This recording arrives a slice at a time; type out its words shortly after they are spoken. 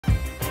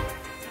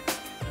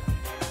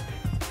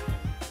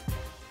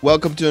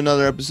Welcome to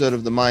another episode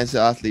of the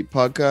Mindset Athlete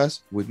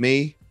Podcast with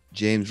me,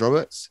 James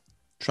Roberts,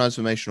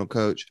 transformational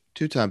coach,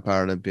 two-time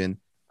Paralympian,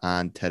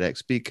 and TEDx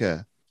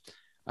speaker.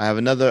 I have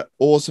another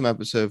awesome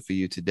episode for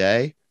you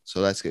today, so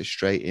let's get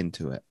straight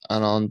into it.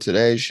 And on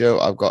today's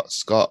show, I've got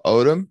Scott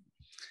Odom.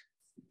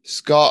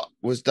 Scott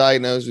was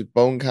diagnosed with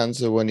bone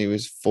cancer when he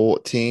was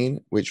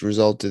 14, which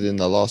resulted in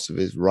the loss of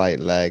his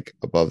right leg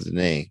above the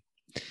knee.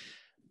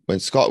 When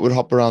Scott would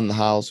hop around the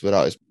house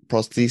without his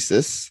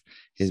prosthesis,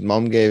 his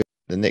mom gave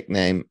the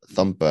nickname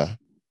Thumper.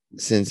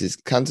 Since his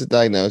cancer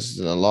diagnosis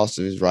and the loss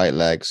of his right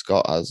leg,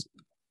 Scott has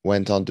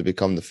went on to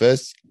become the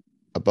first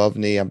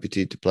above-knee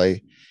amputee to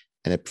play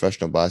in a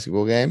professional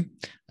basketball game,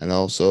 and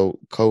also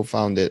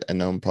co-founded a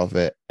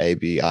non-profit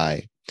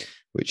ABI,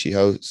 which he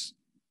hosts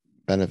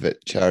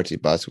benefit charity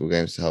basketball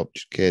games to help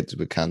kids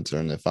with cancer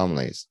and their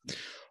families.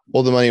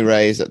 All the money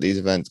raised at these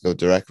events go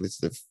directly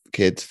to the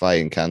kids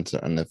fighting cancer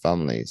and their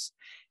families.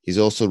 He's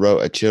also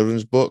wrote a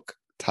children's book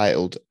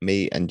titled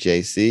Me and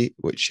JC,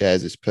 which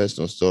shares his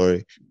personal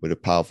story with a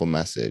powerful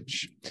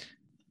message.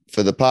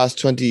 For the past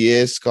 20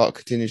 years, Scott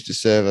continues to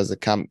serve as a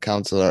camp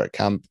counselor at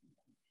Camp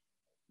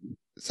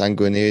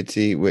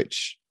Sanguinity,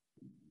 which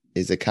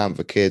is a camp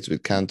for kids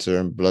with cancer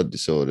and blood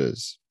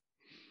disorders.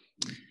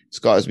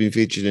 Scott has been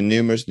featured in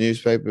numerous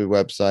newspapers,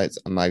 websites,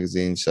 and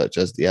magazines such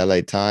as the LA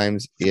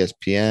Times,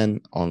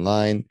 ESPN,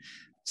 Online,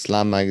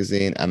 Slam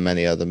Magazine, and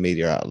many other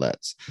media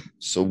outlets.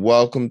 So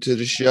welcome to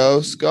the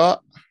show,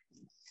 Scott.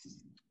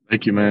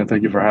 Thank you, man.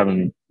 Thank you for having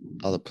me.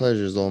 Oh, the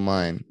pleasure is all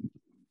mine.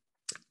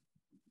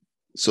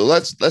 So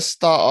let's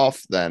start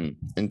off then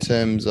in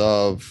terms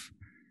of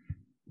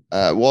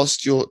what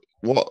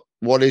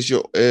is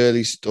your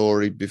early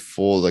story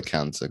before the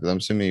cancer? Because I'm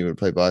assuming you would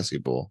play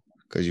basketball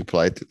because you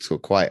played to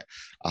quite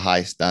a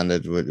high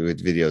standard with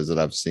videos that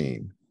I've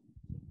seen.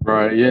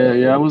 Right.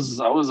 Yeah. I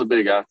was a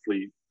big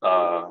athlete.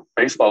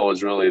 Baseball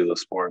was really the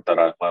sport that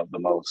I loved the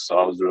most. So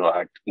I was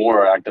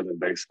more active in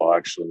baseball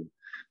actually.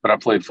 But I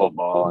played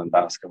football and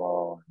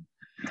basketball.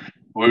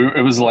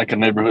 It was like a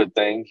neighborhood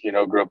thing,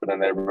 grew up in a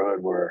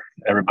neighborhood where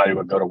everybody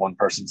would go to one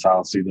person's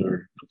house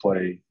either to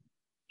play,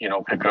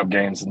 pick up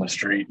games in the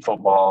street,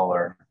 football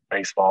or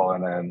baseball.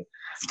 And then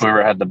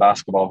whoever had the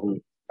basketball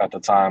hoop at the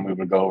time, we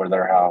would go over to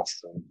their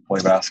house and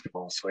play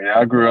basketball. So, yeah,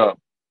 I grew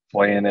up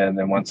playing it. And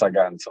then once I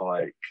got into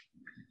like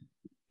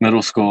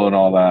middle school and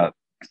all that,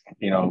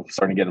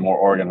 starting getting more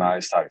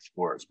organized type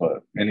sports.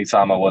 But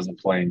anytime I wasn't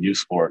playing youth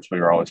sports, we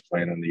were always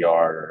playing in the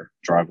yard or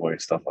driveway,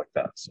 stuff like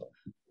that. So.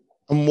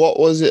 And what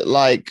was it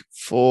like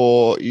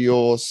for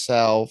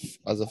yourself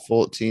as a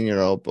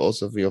 14-year-old, but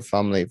also for your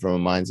family from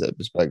a mindset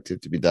perspective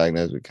to be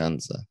diagnosed with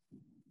cancer?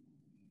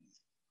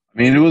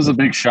 I mean, it was a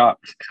big shock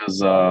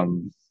because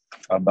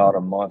about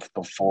a month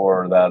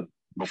before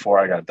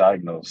I got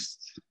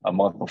diagnosed, a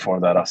month before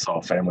that, I saw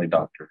a family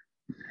doctor.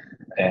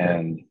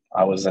 And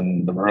I was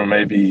in the room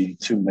maybe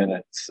 2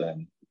 minutes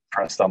and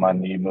pressed on my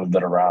knee, moved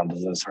it around.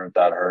 Does this hurt?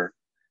 That hurt?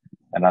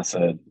 And I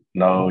said,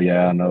 no,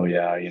 yeah. And I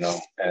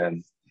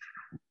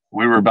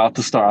was about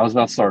to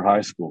start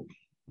high school.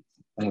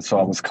 And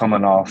so I was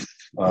coming off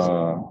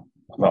the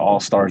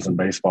All-Stars in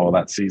baseball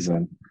that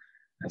season.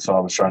 And so I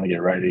was trying to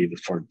get ready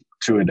for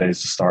 2-a-days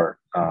to start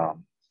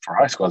for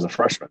high school as a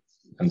freshman.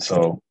 And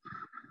so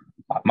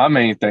my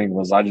main thing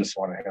was I just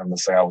wanted him to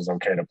say I was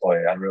okay to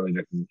play. I really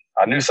didn't.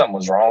 I knew something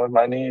was wrong with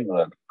my knee,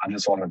 but I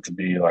just wanted to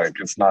be like,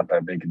 it's not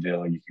that big a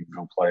deal. You can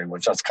go play,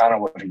 which that's kind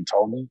of what he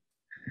told me.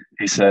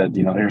 He said,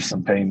 here's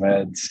some pain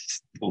meds.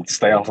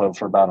 Stay off of it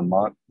for about a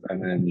month,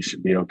 and then you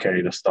should be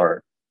okay to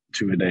start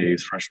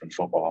 2-a-days freshman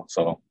football.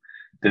 So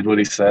did what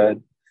he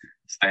said,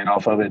 stayed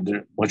off of it,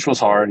 which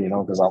was hard,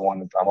 because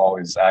I'm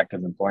always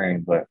active and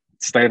playing, but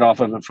stayed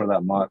off of it for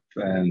that month.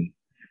 And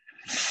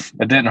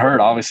it didn't hurt,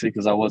 obviously,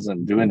 because I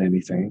wasn't doing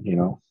anything,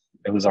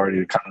 It was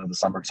already kind of the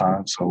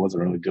summertime, so I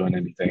wasn't really doing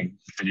anything,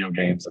 video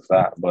games, if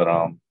that. But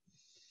as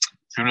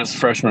soon as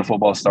freshman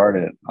football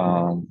started,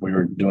 we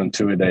were doing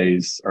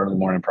 2-a-days, early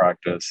morning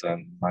practice,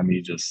 and my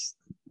knee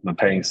the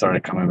pain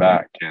started coming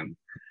back. And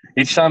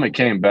each time it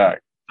came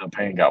back, the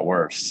pain got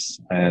worse.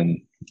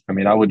 And, I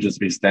mean, I would just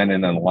be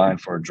standing in line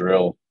for a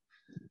drill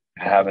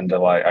and having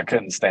to, I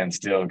couldn't stand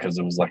still because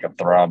it was like a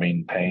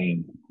throbbing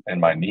pain in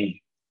my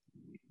knee.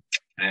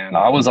 And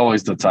I was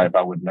always the type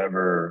I would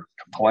never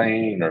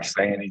complain or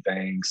say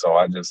anything.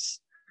 So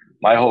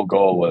my whole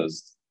goal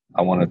was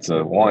I wanted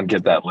to,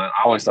 get that. I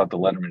always thought the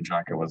Letterman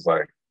jacket was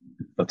like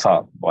the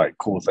top,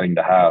 cool thing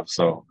to have.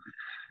 So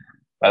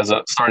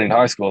starting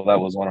high school, that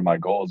was one of my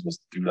goals, was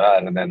to do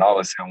that. And then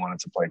obviously I wanted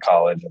to play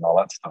college and all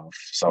that stuff.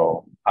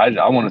 So I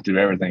wanted to do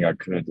everything I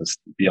could to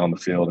be on the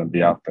field and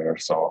be out there.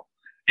 So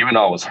even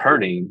though I was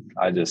hurting,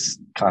 I just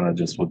kind of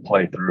would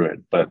play through it.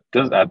 But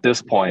at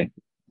this point,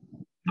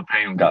 the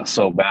pain got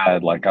so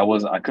bad,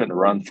 I couldn't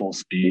run full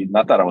speed.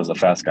 Not that I was a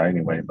fast guy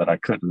anyway, but I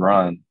couldn't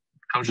run.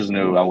 Coaches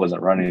knew I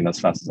wasn't running as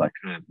fast as I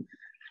could.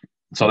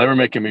 So they were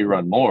making me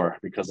run more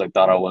because they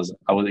thought I was,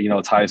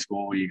 it's high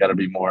school, you got to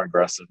be more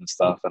aggressive and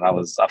stuff. And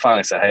I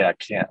finally said, hey, I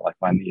can't,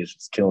 my knee is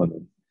just killing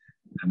me.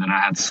 And then I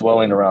had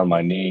swelling around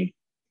my knee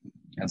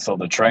And so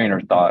the trainer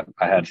thought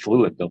I had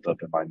fluid built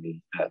up in my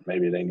knee, that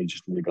maybe they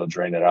just need to go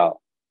drain it out.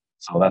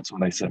 So that's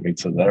when they sent me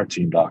to their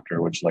team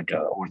doctor, which is like an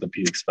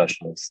orthopedic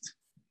specialist.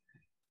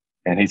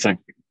 And he took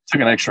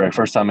an x-ray.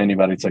 First time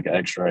anybody took an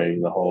x-ray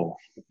the whole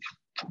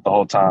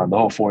time, the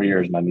whole 4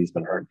 years my knee's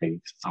been hurting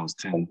me since I was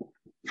 10.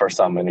 First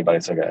time anybody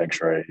took an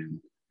x-ray. And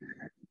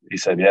he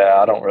said, yeah,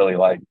 I don't really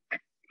like,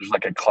 there's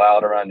like a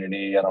cloud around your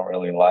knee I don't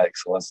really like,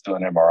 so let's do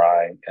an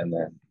MRI. And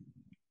then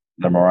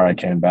the MRI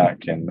came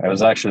back, and it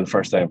was actually the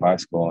first day of high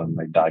school, and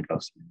they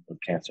diagnosed me with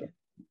cancer.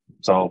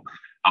 So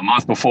a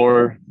month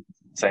before,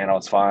 saying, oh,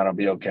 it's fine, I'll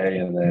be okay,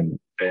 and then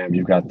bam,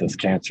 you've got this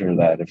cancer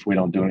that if we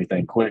don't do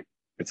anything quick,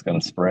 it's going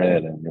to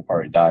spread and you'll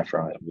probably die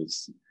from it.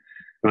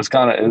 It was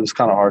kind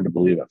of hard to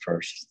believe at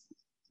first.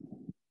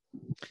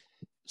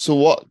 So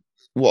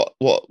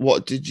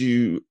what did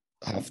you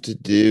have to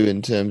do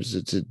in terms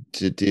of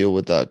to deal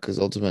with that? Because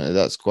ultimately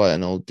that's quite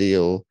an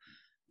ordeal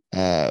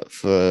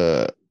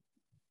for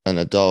an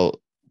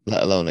adult,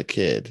 let alone a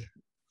kid.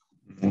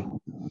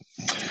 Mm-hmm.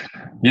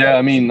 Yeah,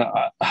 I mean,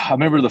 I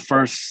remember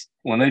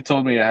when they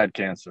told me I had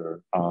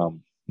cancer,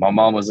 my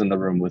mom was in the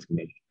room with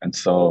me. And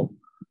so,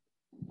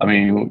 I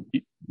mean,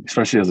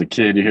 especially as a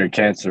kid, you hear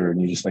cancer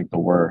and you just think the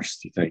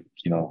worst. You think,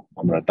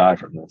 I'm going to die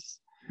from this.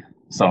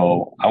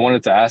 So I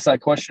wanted to ask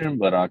that question,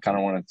 but I kind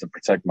of wanted to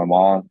protect my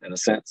mom in a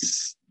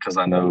sense, because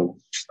I know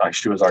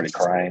she was already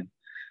crying.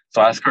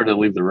 So I asked her to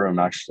leave the room,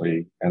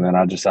 actually. And then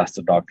I just asked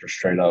the doctor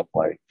straight up,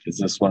 like, is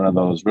this one of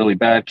those really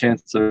bad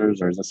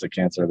cancers, or is this a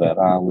cancer that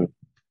I would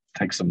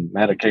take some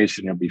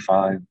medication, you'll be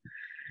fine?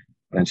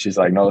 And she's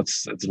like, no,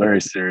 it's very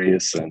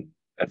serious. And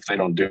if they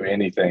don't do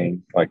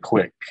anything like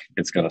quick,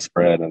 it's going to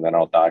spread and then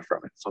I'll die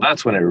from it. So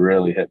that's when it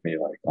really hit me,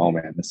 like, oh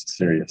man, this is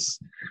serious.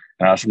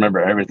 And I just remember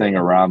everything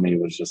around me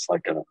was just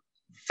like a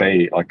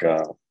fade, like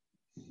a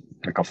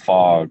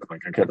fog.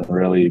 Like I couldn't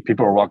really,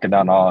 people were walking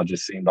down the hall, it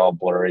just seemed all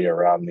blurry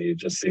around me. It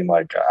just seemed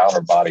like an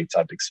outer body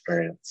type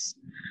experience.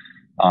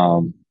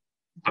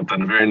 But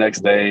then the very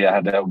next day I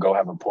had to go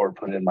have a port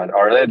put in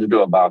or they had to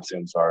do a biopsy,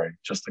 I'm sorry,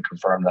 just to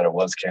confirm that it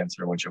was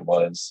cancer, which it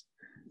was.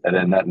 And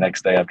then that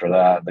next day after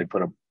that, they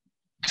put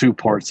 2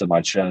 ports in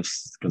my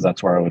chest, because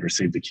that's where I would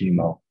receive the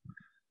chemo.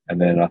 And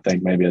then I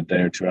think maybe a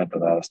day or two after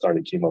that, I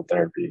started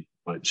chemotherapy,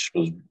 which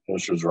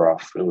was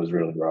rough. It was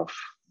really rough.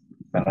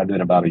 And I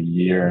did about a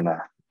year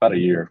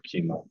of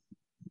chemo.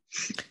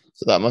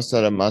 So that must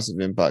have had a massive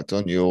impact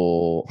on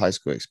your high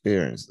school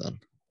experience then.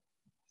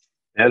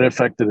 It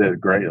affected it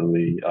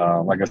greatly.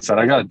 Like I said,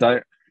 I got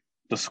the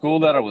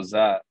school that I was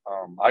at.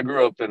 I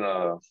grew up in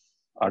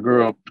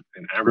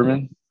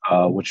Everman,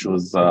 which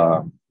was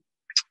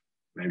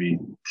maybe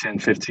 10,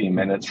 15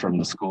 minutes from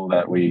the school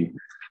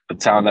the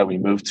town that we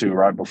moved to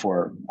right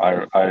before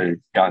I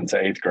got into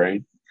 8th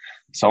grade.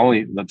 So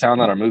the town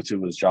that I moved to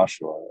was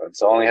Joshua. And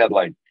so I only had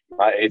like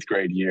my 8th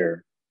grade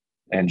year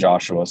in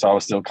Joshua. So I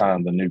was still kind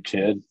of the new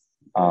kid.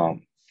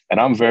 And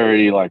I'm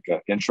very like an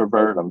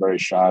introvert. I'm very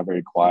shy,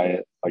 very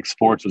quiet. Like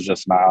sports was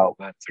just my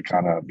outlet to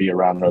kind of be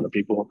around other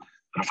people.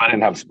 But if I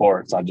didn't have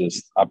sports, I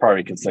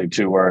probably could say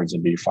 2 words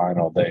and be fine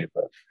all day.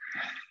 But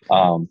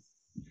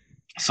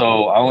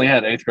so I only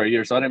had 8th grade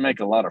year, so I didn't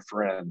make a lot of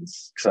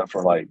friends except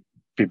for like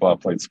people I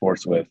played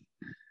sports with.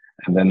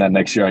 And then that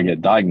next year I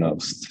get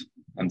diagnosed.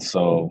 And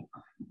so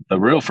the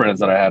real friends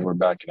that I had were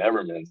back in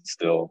Everman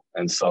still.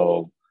 And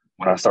so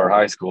when I start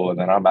high school, and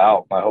then I'm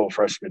out my whole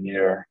freshman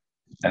year,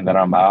 and then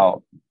I'm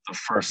out the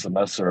first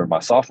semester of my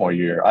sophomore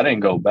year, I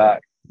didn't go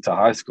back to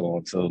high school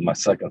until my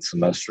second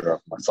semester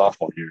of my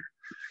sophomore year.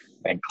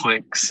 And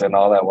cliques and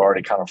all that were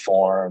already kind of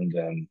formed.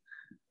 And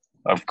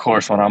of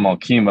course, when I'm on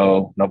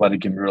chemo, nobody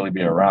can really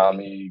be around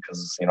me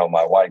because,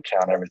 my white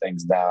count,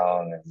 everything's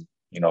down. And,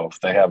 if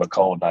they have a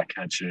cold and I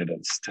catch it,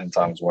 it's 10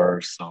 times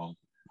worse. So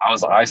I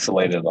was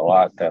isolated a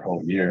lot that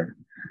whole year.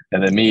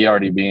 And then me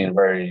already being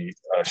very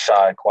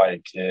shy,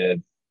 quiet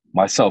kid,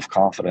 my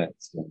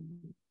self-confidence and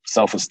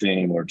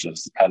self-esteem were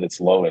just at its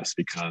lowest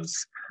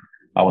because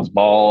I was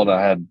bald.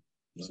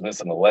 Was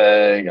missing a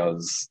leg. I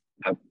was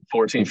at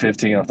 14,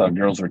 15. I thought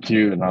girls were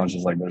cute. And I was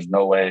just like, there's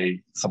no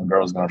way some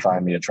girl's going to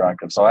find me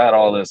attractive. So I had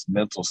all this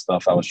mental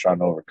stuff I was trying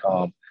to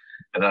overcome.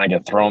 And then I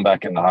get thrown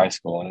back into high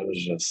school, and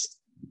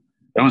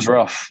it was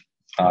rough.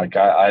 Like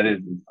I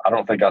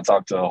don't think I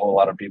talked to a whole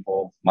lot of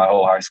people my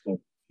whole high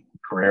school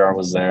career. I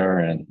was there,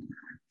 and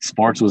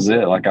sports was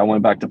it. Like I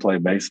went back to play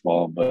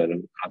baseball, but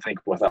I think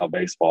without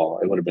baseball,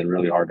 it would have been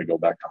really hard to go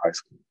back to high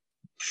school.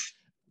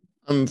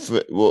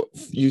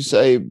 You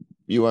say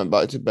you went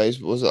back to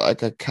baseball. Was it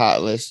like a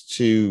catalyst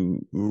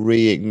to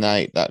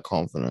reignite that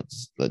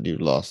confidence that you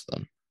lost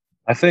then?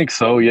 I think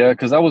so, yeah,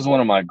 because that was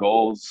one of my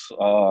goals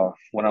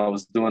when I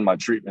was doing my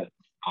treatment.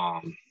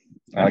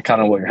 And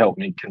kind of what helped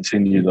me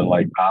continue to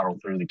like battle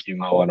through the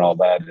chemo and all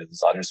that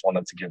is I just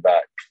wanted to get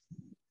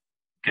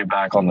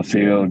back on the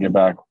field, get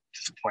back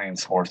just playing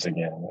sports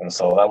again. And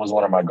so that was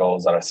one of my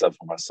goals that I set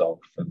for myself.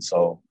 And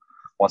so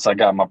once I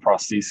got my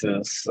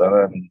prosthesis, and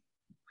then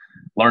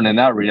learning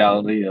that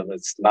reality of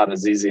it's not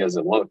as easy as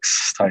it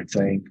looks type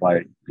thing,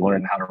 like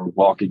learning how to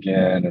walk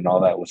again and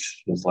all that,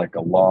 which was like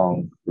a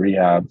long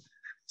rehab.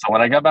 So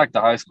when I got back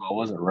to high school, I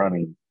wasn't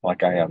running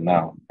like I am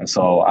now. And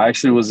so I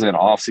actually was in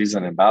off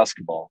season in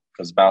basketball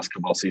because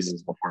basketball season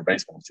is before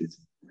baseball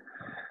season.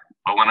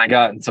 But when I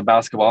got into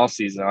basketball off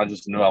season, I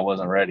just knew I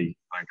wasn't ready.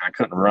 Like I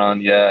couldn't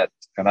run yet,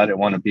 and I didn't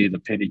want to be the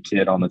pity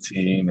kid on the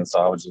team. And so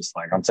I was just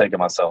like, I'm taking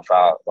myself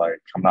out. Like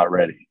I'm not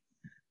ready.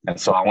 And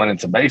so I went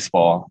into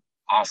baseball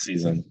off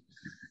season,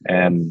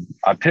 and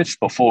I pitched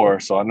before,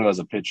 so I knew as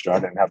a pitcher I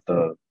didn't have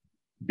to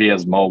be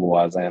as mobile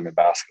as I am in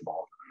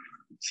basketball.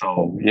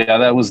 So yeah,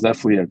 that was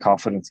definitely a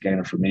confidence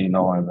gainer for me,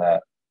 knowing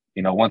that,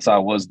 once I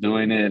was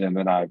doing it and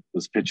then I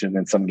was pitching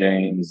in some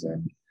games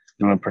and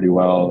doing pretty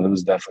well, it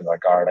was definitely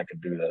like, all right, I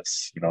could do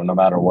this, no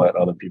matter what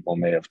other people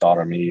may have thought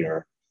of me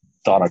or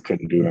thought I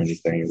couldn't do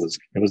anything.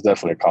 It was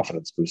definitely a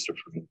confidence booster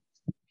for me.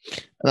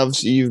 And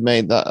obviously you've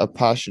made that a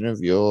passion of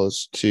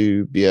yours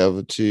to be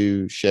able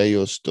to share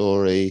your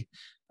story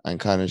and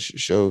kind of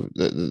show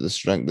the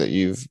strength that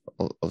you've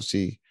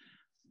obviously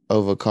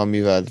overcome.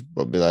 You've had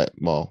probably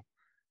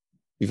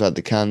you've had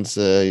the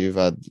cancer, you've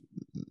had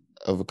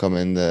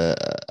overcoming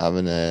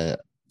having a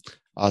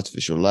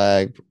artificial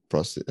leg,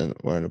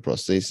 wearing a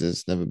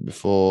prosthesis, never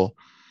before.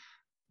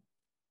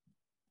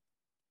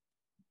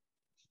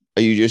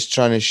 Are you just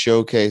trying to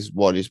showcase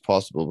what is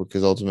possible?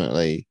 Because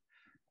ultimately,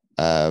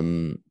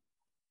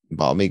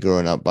 about me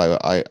growing up,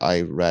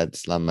 I read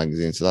Slam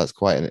magazine, so that's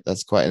quite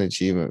an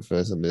achievement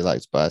for somebody who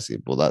likes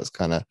basketball. That's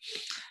kind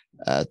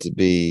of to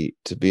be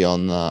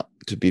on that,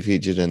 to be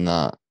featured in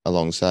that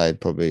alongside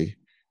probably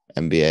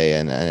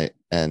NBA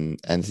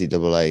and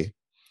NCAA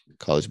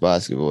college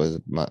basketball is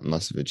a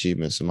massive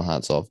achievement. So my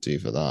hat's off to you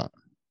for that.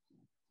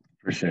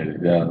 Appreciate it.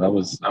 Yeah, that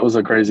was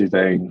a crazy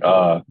thing.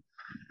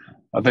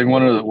 I think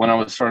when I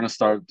was trying to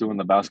start doing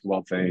the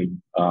basketball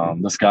thing,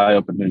 this guy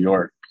up in New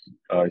York,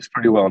 he's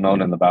pretty well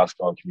known in the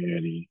basketball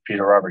community,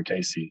 Peter Robert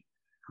Casey.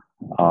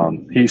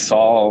 He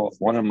saw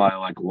one of my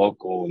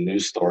local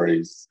news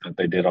stories that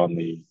they did on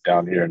me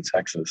down here in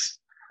Texas.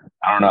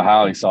 I don't know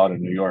how he saw it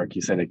in New York. He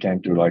said it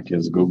came through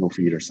his Google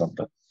feed or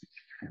something.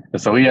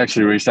 And so he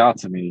actually reached out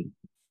to me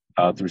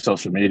through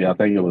social media. I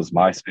think it was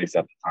MySpace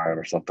at the time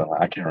or something.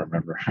 I can't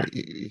remember.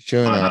 You're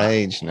showing our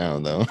age now,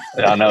 though.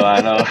 I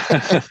know.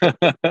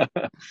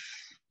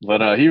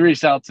 But he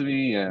reached out to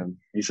me and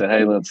he said,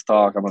 "Hey, let's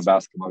talk. I'm a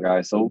basketball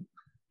guy." So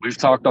we've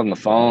talked on the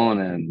phone,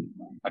 and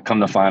I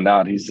come to find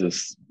out he's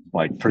just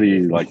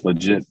pretty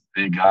legit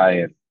big guy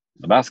in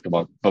the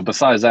basketball. But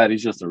besides that,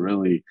 he's just a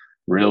really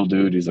real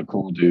dude. He's a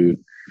cool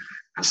dude.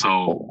 And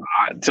so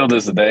till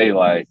this day,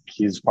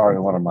 he's probably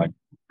one of my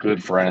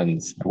good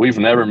friends. We've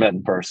never met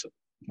in person.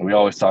 We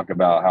always talk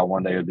about how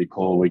one day it'd be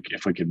cool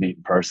if we could meet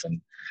in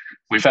person.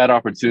 We've had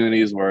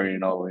opportunities where,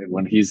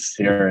 when he's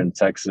here in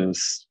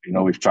Texas,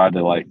 we've tried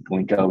to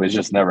link up. It's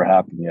just never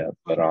happened yet.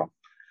 But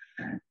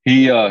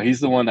he's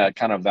the one that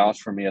kind of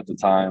vouched for me at the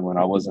time when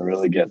I wasn't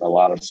really getting a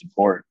lot of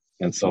support.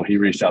 And so he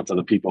reached out to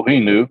the people he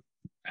knew,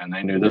 and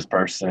they knew this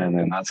person.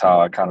 And that's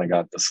how I kind of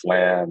got the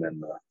Slam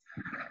and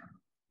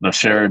the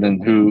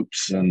Sheridan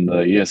Hoops and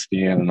the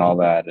ESPN and all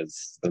that.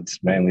 It's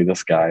mainly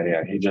this guy.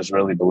 Yeah, he just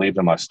really believed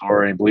in my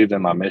story, believed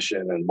in my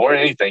mission, and more than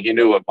anything, he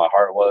knew what my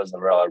heart was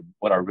and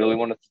what I really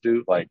wanted to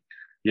do. I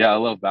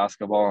love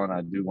basketball, and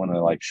I do want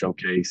to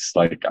showcase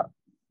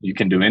you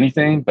can do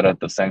anything, but at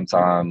the same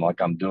time,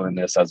 I'm doing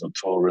this as a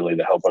tool really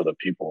to help other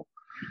people.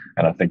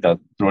 And I think that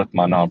with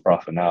my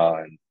nonprofit now,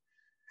 and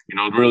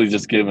really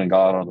just giving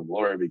God all the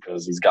glory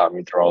because he's got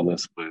me through all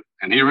this,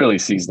 and he really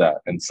sees that.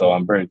 And so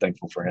I'm very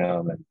thankful for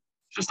him and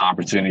just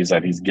opportunities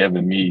that he's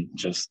given me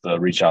just to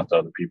reach out to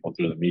other people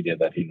through the media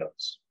that he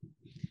knows.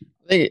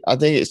 I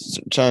think it's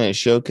trying to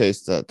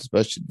showcase that,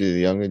 especially to the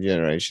younger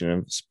generation,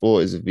 and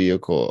sport is a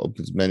vehicle,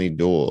 opens many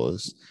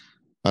doors.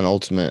 And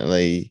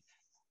ultimately,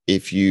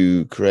 if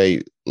you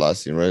create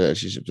lasting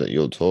relationships that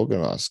you're talking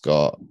about,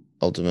 Scott,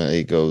 ultimately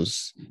it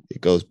goes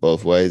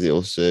both ways. It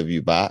will serve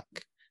you back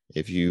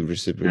if you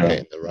reciprocate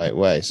in the right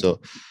way.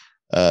 So,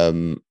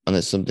 and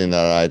it's something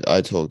that I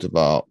talked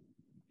about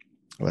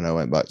when I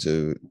went back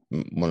to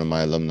one of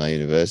my alumni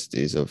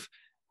universities, of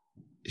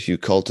if you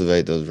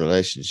cultivate those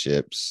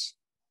relationships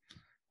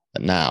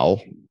now,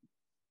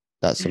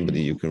 that's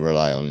somebody you can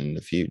rely on in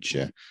the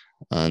future.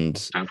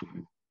 And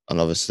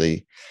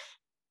obviously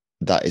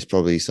that is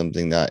probably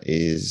something that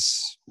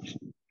is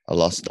a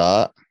lost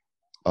art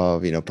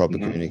of, proper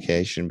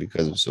communication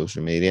because of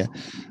social media.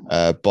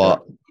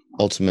 But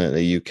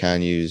ultimately you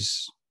can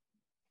use,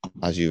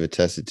 as you've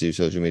attested to,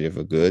 social media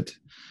for good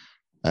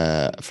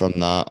from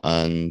that.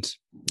 And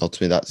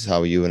ultimately that's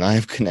how you and I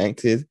have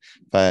connected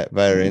via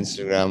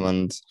Instagram,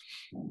 and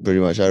pretty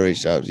much I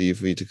reached out to you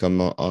for you to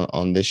come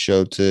on this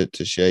show to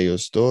share your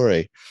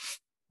story.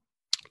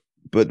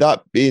 But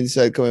that being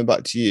said, coming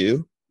back to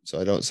you, so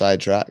I don't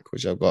sidetrack,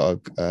 which I've got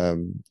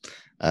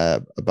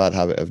a bad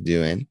habit of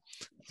doing,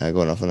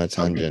 going off on a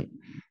tangent.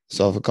 Okay.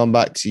 So if I come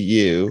back to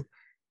you,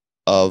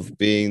 of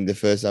being the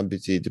first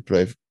amputee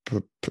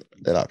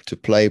to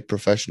play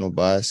professional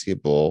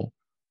basketball,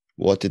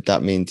 what did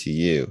that mean to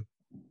you,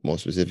 more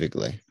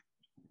specifically?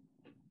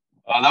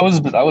 That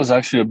was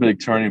actually a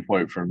big turning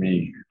point for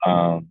me.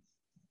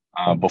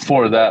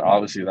 Before that,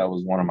 obviously, that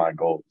was one of my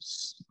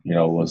goals,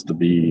 was to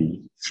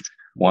be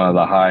one of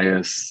the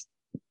highest,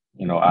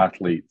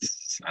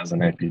 athletes as an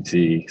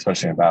amputee,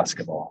 especially in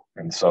basketball.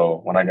 And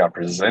so when I got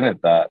presented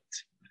that,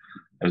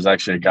 it was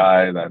actually a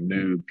guy that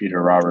knew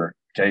Peter Robert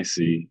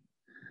Casey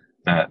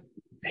that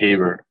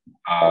Haber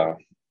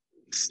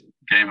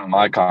gave him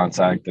my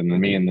contact. And then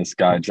me and this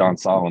guy, John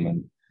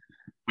Solomon,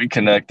 we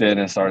connected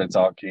and started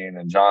talking.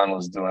 And John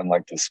was doing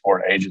like the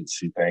sport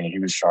agency thing he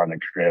was trying to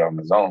create on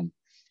his own.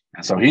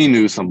 And so he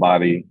knew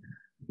somebody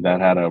that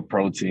had a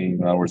pro team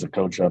that was a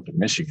coach up in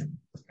Michigan.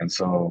 And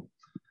so,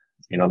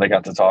 they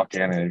got to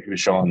talking and he was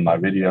showing my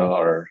video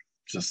or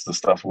just the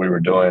stuff we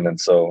were doing. And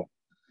so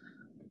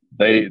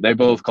they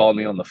both called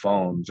me on the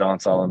phone, John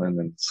Solomon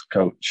and his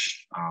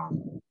coach,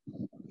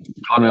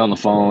 called me on the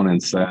phone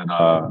and said,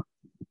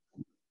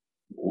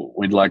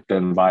 we'd like to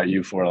invite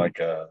you for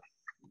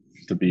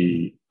to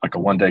be like a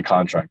one-day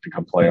contract to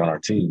come play on our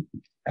team.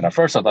 And at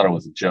first I thought it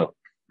was a joke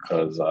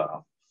because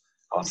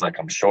I was like,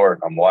 I'm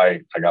short, I'm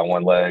white, I got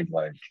one leg,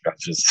 like I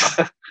just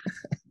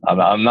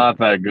I'm not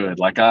that good.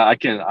 Like I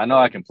know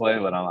I can play,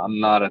 but I'm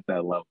not at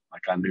that level.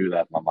 Like I knew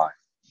that in my mind.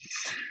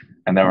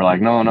 And they were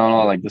like, no,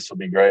 like this will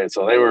be great.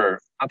 So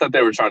I thought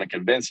they were trying to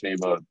convince me,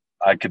 but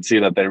I could see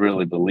that they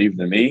really believed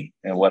in me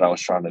and what I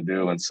was trying to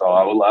do. And so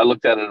I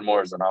looked at it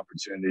more as an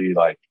opportunity.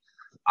 Like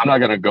I'm not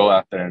going to go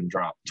out there and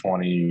drop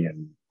 20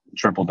 and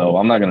triple double.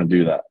 I'm not going to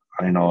do that.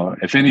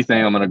 If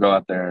anything, I'm going to go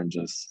out there and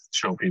just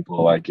show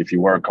people, like, if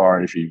you work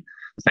hard, if you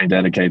stay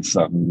dedicated to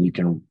something,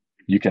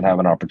 you can have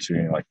an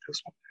opportunity like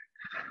this one.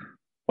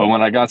 But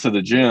when I got to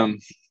the gym,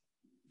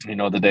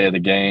 the day of the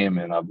game,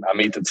 and I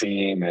meet the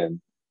team,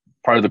 and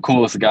probably the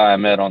coolest guy I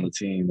met on the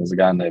team was a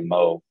guy named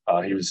Mo.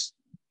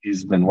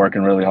 He's been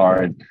working really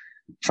hard,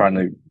 trying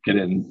to get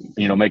in,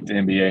 make the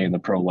NBA and the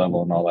pro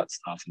level and all that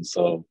stuff. And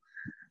so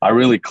I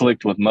really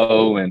clicked with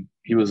Mo, and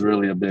he was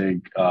really a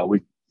big,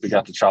 we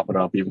got to chop it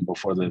up even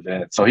before the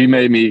event. So he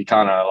made me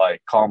kind of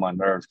like calm my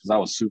nerves because I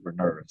was super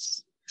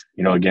nervous.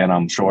 Again,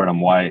 I'm short, I'm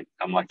white.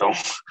 I'm like,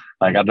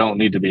 I don't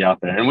need to be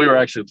out there. And we were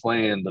actually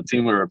playing, the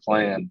team we were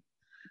playing,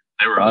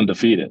 they were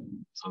undefeated.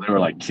 So they were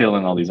like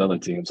killing all these other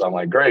teams. So I'm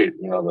like, great.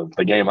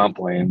 The game I'm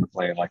playing, we're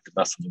playing like the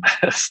best of the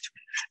best.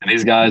 And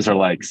these guys are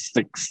like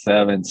 6'7",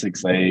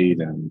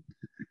 6'8". And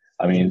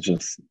I mean,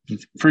 just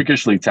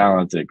freakishly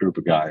talented group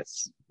of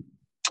guys.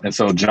 And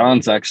so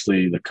John's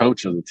actually the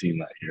coach of the team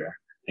that year.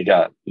 He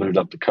got moved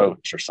up to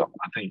coach or something.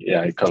 I think,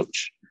 yeah, he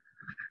coached.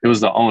 It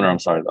was the owner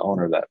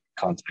that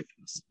contacted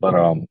us.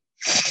 But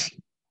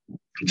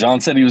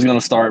John said he was going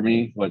to start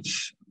me,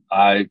 which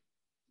I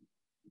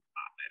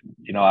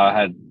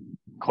had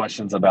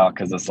questions about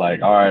because it's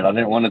like, all right, I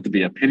didn't want it to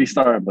be a pity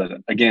start, but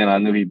again, I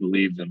knew he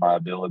believed in my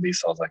ability.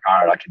 So I was like,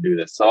 all right, I can do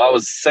this. So I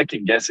was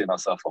second guessing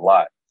myself a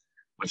lot,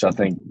 which I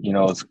think,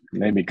 it's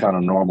maybe kind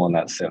of normal in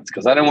that sense.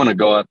 Because I didn't want to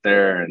go out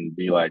there and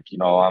be like,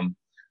 I'm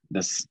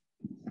this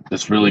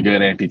really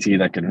good amputee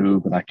that can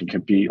hoop and I can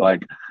compete.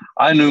 Like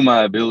I knew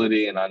my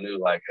ability and I knew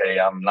like, hey,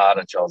 I'm not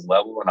at y'all's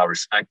level and I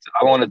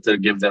wanted to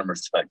give them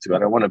respect too. I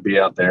don't want to be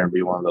out there and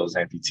be one of those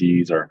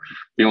amputees or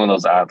be one of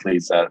those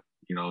athletes that,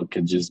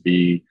 could just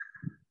be,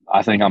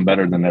 I think I'm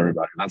better than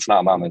everybody. That's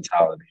not my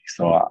mentality.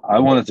 So I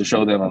wanted to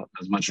show them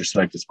as much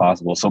respect as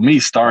possible. So me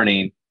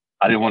starting,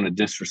 I didn't want to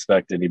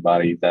disrespect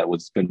anybody that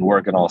was been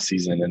working all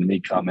season and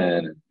me come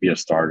in and be a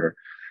starter,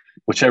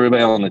 which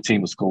everybody on the team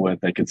was cool with.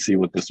 They could see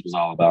what this was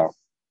all about.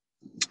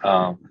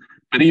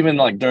 But even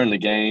like during the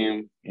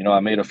game, I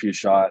made a few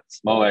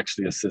shots. Mo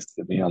actually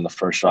assisted me on the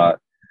first shot.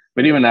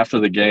 But even after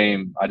the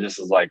game, I just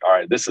was like, all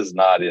right, this is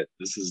not it.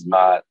 This is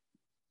not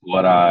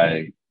what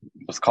I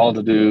was called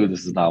to do.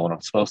 This is not what I'm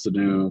supposed to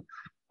do.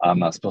 I'm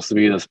not supposed to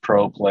be this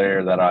pro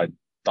player that I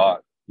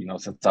thought,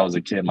 since I was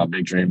a kid, my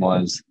big dream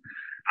was.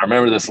 I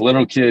remember this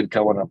little kid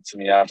coming up to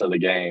me after the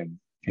game.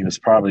 He was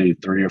probably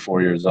 3 or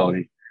 4 years old.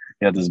 He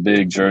had this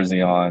big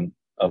jersey on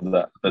of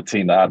the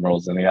team, the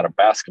Admirals, and he had a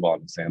basketball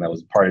in his hand that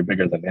was probably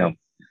bigger than him.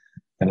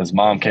 And his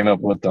mom came up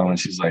with him, and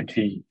she's like,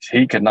 he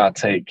could not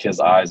take his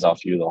eyes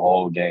off you the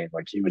whole game.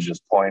 Like he was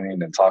just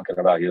pointing and talking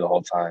about you the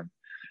whole time.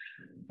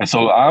 And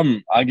so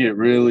I get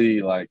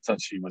really like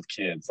touchy with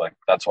kids. Like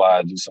that's why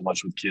I do so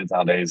much with kids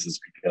nowadays, is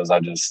because I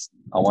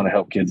want to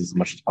help kids as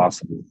much as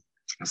possible.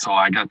 And so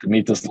I got to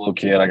meet this little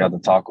kid. I got to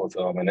talk with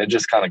him, and it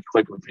just kind of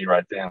clicked with me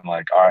right then.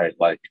 Like, all right,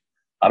 like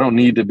I don't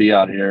need to be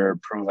out here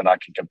proving I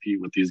can compete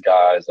with these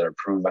guys that are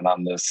proving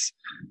I'm this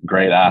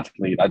great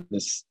athlete.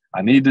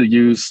 I need to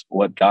use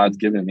what God's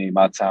given me,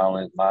 my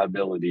talent, my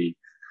ability,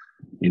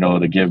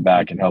 to give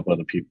back and help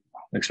other people,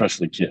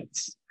 especially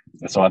kids.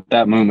 And so at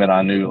that moment,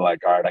 I knew like,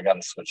 all right, I got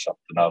to switch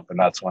something up. And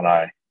that's when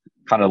I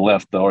kind of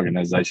left the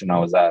organization I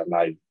was at, and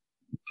I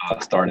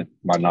started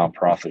my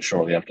nonprofit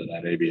shortly after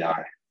that,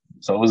 ABI.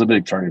 So it was a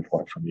big turning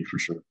point for me, for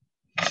sure.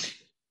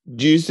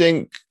 Do you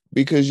think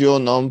because your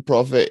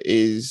nonprofit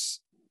is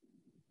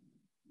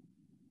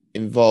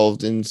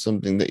involved in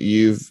something that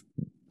you've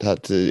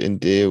had to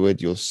endear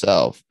with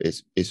yourself,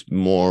 it's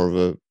more of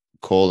a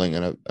calling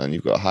and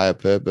you've got a higher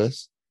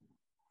purpose?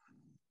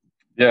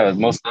 Yeah,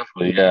 most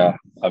definitely. Yeah.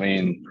 I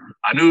mean,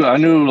 I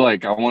knew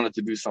like I wanted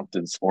to do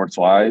something sports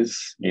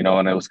wise, you know,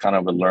 and it was kind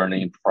of a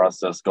learning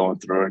process going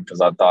through it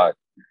because I thought,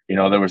 you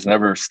know, there was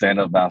never stand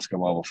up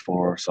basketball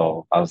before.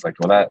 So I was like,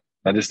 well,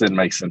 that just didn't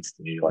make sense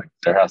to me. Like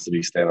there has to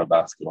be stand up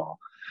basketball.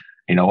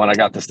 You know, when I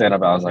got to stand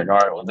up, I was like, all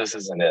right, well, this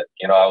isn't it.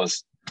 You know, I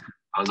was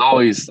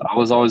always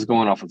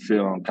going off of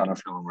feeling, kind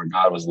of feeling where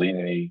God was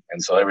leading me.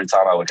 And so every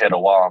time I would hit a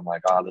wall, I'm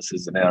like, oh, this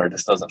isn't it, or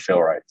this doesn't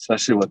feel right,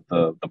 especially with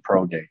the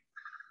pro game.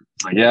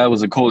 Like, yeah, it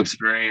was a cool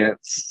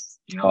experience.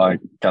 You know, I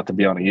got to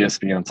be on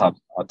ESPN top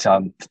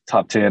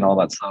 10, all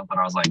that stuff. But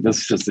I was like,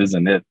 this just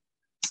isn't it.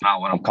 It's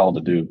not what I'm called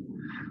to do.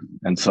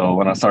 And so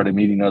when I started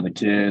meeting other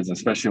kids,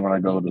 especially when I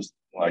go to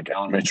like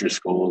elementary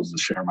schools to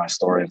share my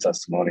story and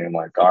testimony, I'm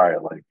like, all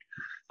right, like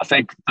I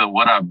think that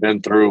what I've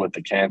been through with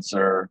the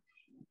cancer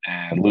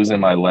and losing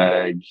my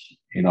leg,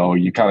 you know,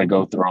 you kind of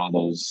go through all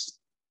those,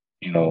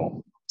 you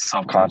know,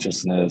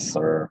 self-consciousness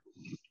or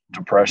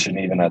depression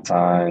even at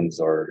times,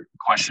 or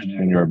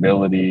questioning your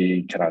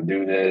ability. Can I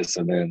do this?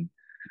 And then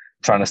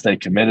trying to stay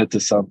committed to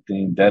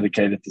something,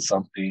 dedicated to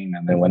something.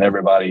 And then when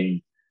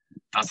everybody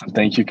doesn't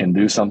think you can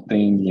do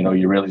something, you know,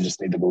 you really just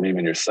need to believe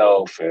in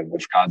yourself. And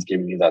if God's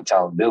giving you that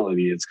talent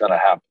ability, it's going to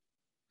happen.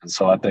 And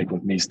so I think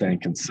with me staying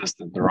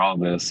consistent through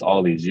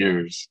all these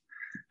years,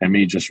 and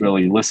me just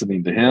really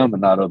listening to him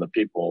and not other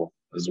people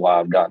is why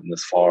I've gotten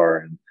this far.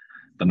 And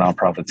the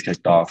nonprofit's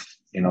kicked off,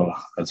 you know,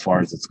 as far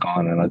as it's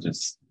gone. And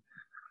that's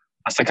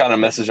the kind of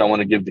message I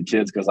want to give the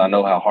kids, because I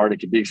know how hard it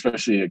can be,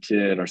 especially a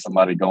kid or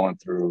somebody going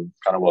through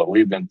kind of what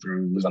we've been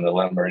through, losing a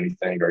limb or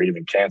anything, or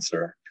even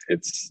cancer.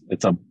 It's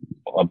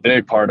a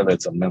big part of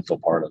it's a mental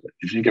part of it.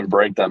 If you can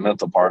break that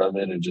mental part of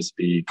it and just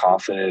be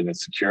confident and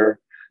secure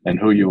in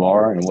who you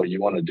are and what you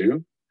want to do,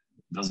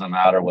 it doesn't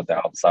matter what the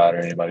outside or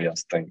anybody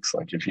else thinks.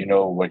 Like if you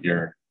know what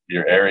your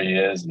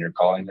area is and your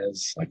calling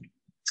is, like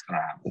it's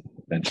gonna happen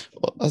eventually.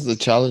 Well, that's the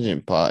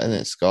challenging part, isn't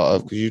it,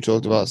 Scott? Because you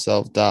talked about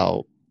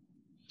self-doubt.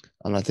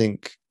 And I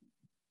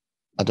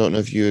don't know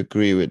if you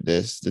agree with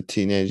this, the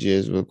teenage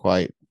years were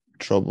quite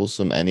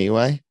troublesome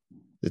anyway.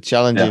 They're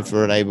challenging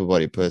for an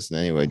able-bodied person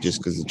anyway, just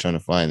because they're trying to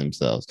find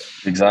themselves.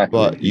 Exactly.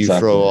 But you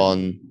throw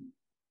on,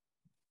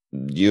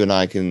 you and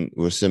I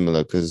we're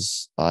similar,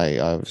 because I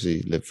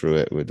obviously lived through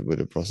it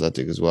with a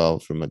prosthetic as well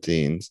from my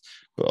teens.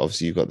 But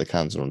obviously you've got the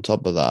cancer on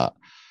top of that.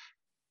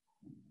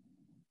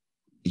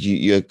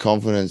 Your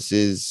confidence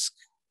is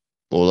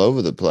all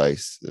over the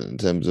place in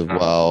terms of,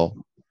 well,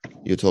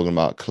 you're talking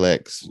about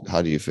clicks.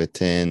 How do you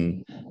fit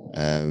in?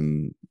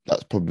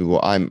 That's probably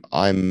what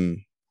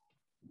I'm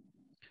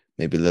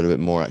maybe a little bit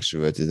more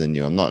extroverted than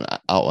you. I'm not an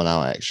out and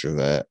out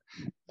extrovert.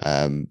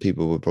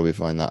 People would probably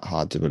find that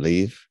hard to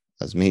believe,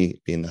 as me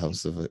being the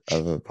host of a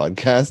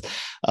podcast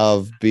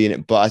of being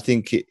it. But I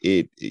think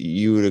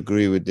you would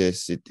agree with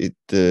this.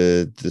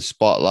 The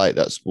spotlight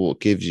that sport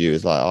gives you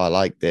is like, oh, I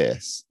like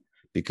this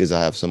because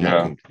I have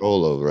somewhat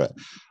control over it.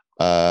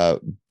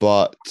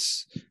 But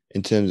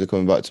in terms of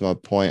coming back to my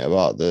point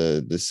about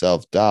the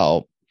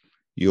self-doubt,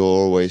 you're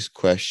always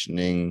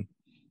questioning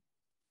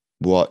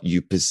what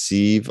you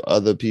perceive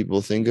other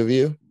people think of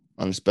you.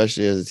 And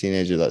especially as a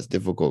teenager, that's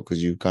difficult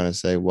because you kind of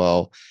say,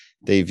 well,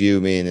 they view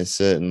me in a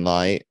certain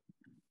light.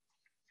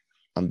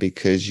 And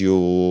because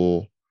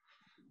you're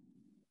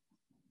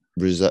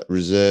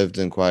reserved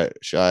and quite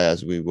shy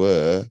as we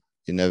were,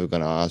 you're never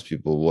going to ask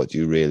people what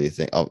you really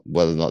think.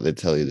 Whether or not they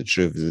tell you the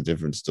truth is a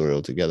different story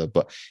altogether.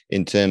 But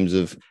in terms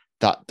of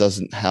that,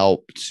 doesn't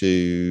help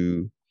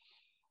to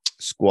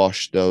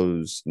squash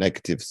those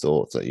negative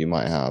thoughts that you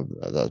might have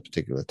at that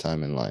particular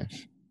time in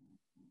life.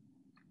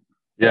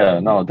 Yeah,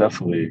 no,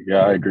 definitely.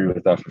 Yeah, I agree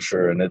with that for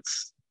sure. And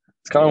it's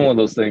kind of one of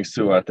those things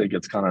too. I think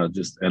it's kind of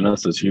just in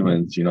us as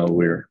humans, you know,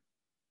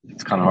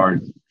 it's kind of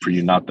hard for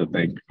you not to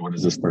think, what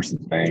does this person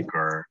think?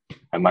 Or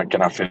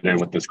can I fit in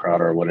with this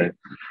crowd or what?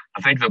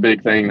 I think the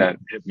big thing that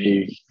hit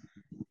me,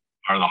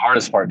 or the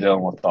hardest part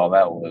dealing with all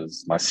that,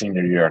 was my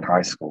senior year in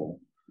high school.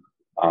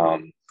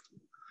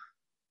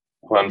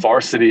 When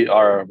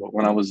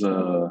I was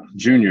a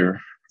junior,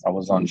 I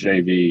was on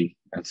JV.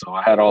 And so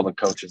I had all the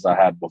coaches I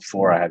had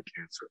before I had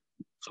cancer.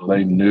 So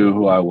they knew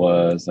who I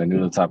was. They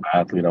knew the type of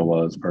athlete I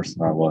was,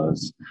 person I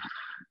was.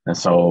 And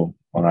so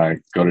when I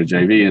go to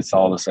JV, it's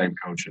all the same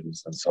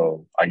coaches. And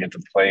so I get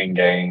to play in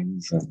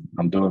games and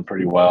I'm doing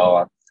pretty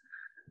well.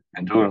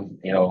 And doing,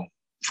 you know,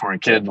 for a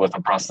kid with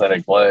a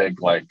prosthetic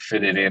leg, like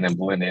fitted in and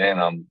blended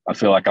in, I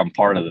feel like I'm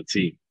part of the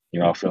team. You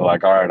know, I feel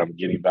like, all right, I'm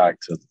getting back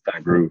to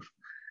that groove.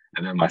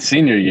 And then my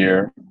senior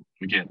year,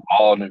 we get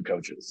all new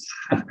coaches,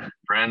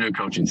 brand new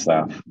coaching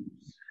staff.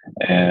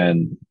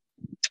 And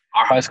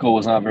our high school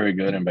was not very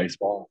good in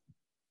baseball.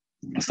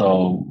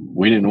 So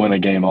we didn't win a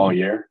game all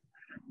year,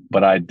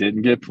 but I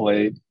didn't get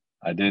played.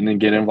 I didn't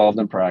get involved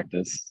in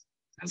practice.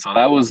 And so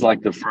that was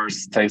like the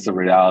first taste of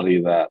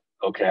reality that,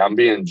 okay, I'm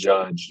being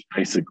judged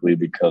basically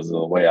because of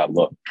the way I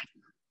look.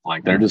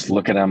 Like they're just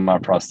looking at my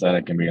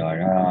prosthetic and being like,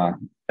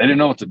 they didn't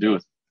know what to do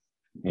with it.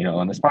 You know,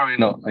 and it's probably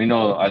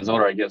as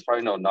older I get, it's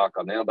probably no knock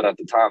on them. But at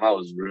the time I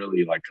was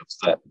really like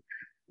upset,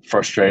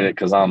 frustrated,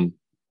 because I'm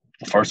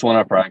the first one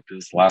I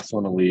practice, last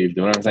one to leave,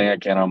 doing everything I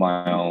can on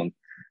my own.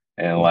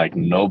 and like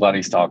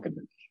nobody's talking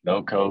to me,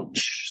 no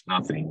coach,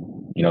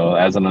 nothing. You know,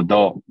 as an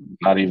adult,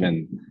 not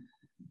even.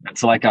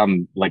 It's like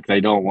I'm like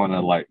they don't want to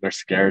like they're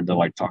scared to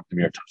like talk to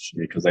me or touch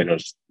me because they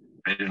don't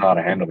know how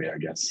to handle me, I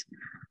guess.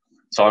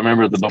 So I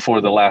remember before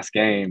the last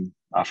game,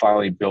 I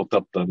finally built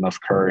up enough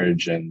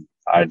courage and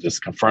I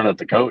just confronted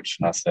the coach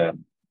and I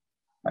said,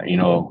 you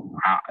know,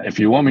 if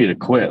you want me to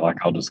quit, like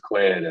I'll just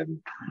quit. And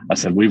I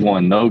said, we've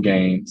won no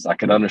games. I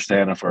could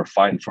understand if we're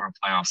fighting for a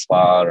playoff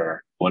spot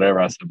or whatever.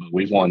 I said, but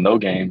we've won no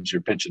games.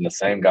 You're pitching the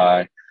same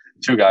guy,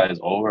 two guys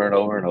over and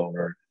over and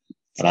over.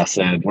 And I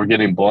said, we're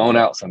getting blown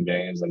out some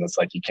games. And it's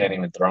like, you can't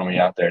even throw me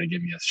out there to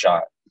give me a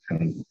shot.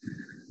 And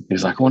he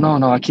was like, well,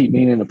 no, I keep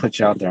meaning to put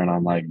you out there. And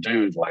I'm like,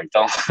 dude, like,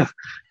 don't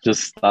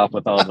just stop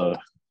with all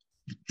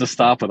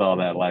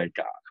that. Like,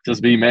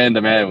 just be man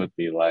to man with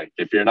me. Like,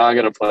 if you're not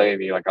going to play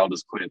me, like, I'll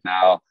just quit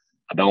now.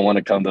 I don't want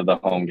to come to the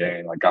home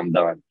game. Like, I'm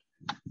done.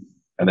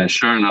 And then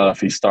sure enough,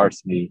 he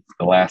starts me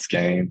the last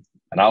game.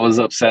 And I was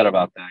upset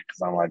about that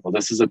because I'm like, well,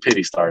 this is a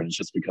pity start. It's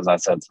just because I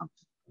said something.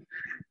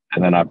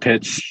 And then I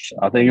pitched,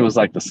 I think it was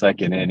like the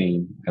second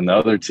inning, and the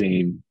other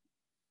team,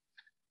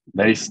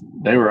 they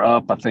were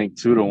up, I think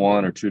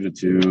 2-1 or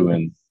 2-2,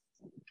 and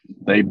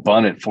they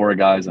bunted 4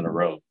 guys in a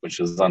row,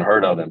 which is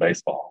unheard of in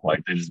baseball.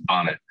 Like they just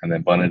bunt it and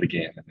then bunt it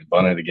again and then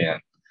bunt it again.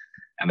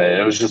 And then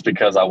it was just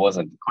because I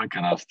wasn't quick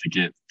enough to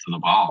get to the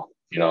ball,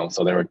 you know,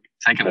 so they were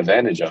taking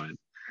advantage of it.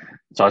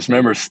 So I just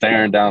remember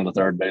staring down the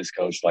third base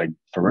coach, like,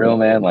 for real,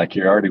 man, like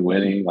you're already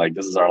winning. Like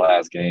this is our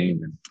last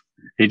game. And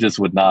he just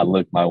would not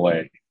look my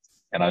way.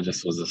 And I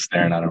just was just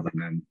staring at him.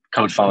 And then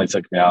coach finally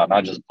took me out and I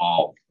just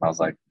bawled. I was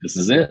like, this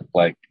is it.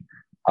 Like,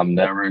 I'm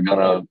never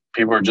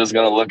people are just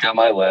going to look at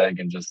my leg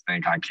and just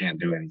think I can't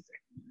do anything.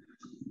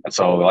 And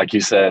so, like you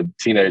said,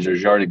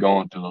 teenagers, you're already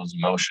going through those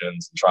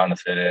emotions and trying to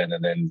fit in.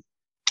 And then,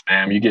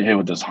 bam, you get hit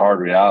with this hard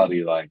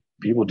reality. Like,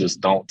 people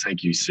just don't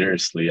take you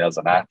seriously as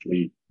an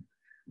athlete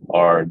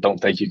or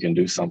don't think you can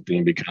do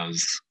something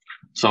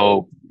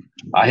so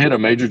I hit a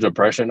major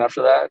depression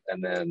after that.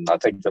 And then I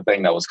think the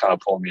thing that was kind of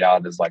pulling me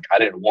out is like, I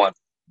didn't want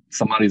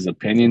somebody's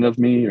opinion of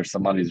me or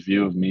somebody's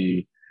view of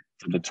me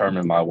to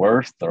determine my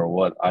worth or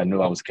what I knew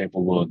I was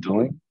capable of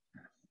doing.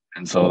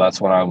 And so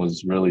that's when I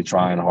was really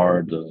trying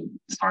hard to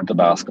start the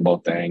basketball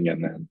thing.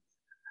 And then,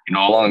 you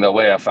know, along the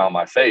way, I found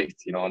my faith,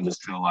 you know, and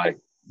just feel like,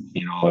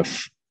 you know,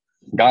 if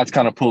God's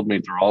kind of pulled me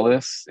through all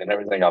this and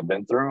everything I've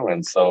been through.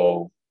 And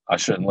so I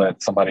shouldn't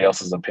let somebody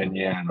else's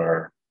opinion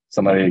or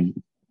somebody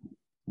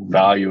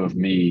value of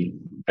me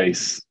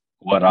base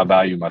what I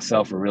value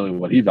myself or really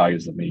what he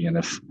values of me. And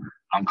if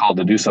I'm called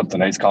to do something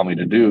he's called me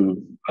to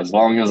do, as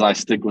long as I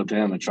stick with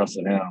him and trust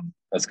in him,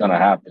 that's going to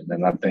happen.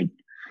 And I think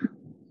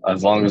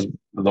as long as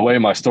the way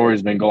my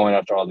story's been going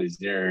after all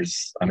these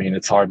years, I mean,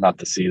 it's hard not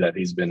to see that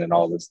he's been in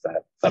all this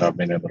that I've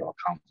been able to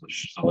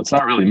accomplish. So it's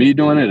not really me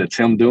doing it, it's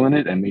him doing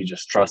it and me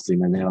just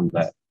trusting in him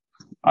that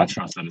I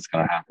trust that it's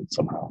going to happen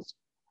somehow.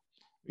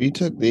 You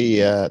took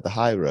the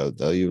high road,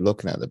 though. You were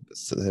looking at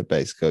the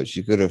base coach.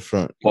 You could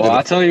have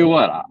I tell you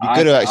what, you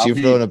could have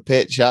actually thrown a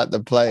pitch at the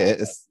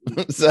players.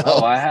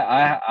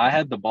 I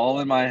had the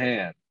ball in my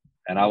hand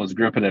and I was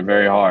gripping it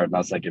very hard. And I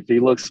was like, if he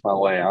looks my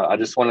way, I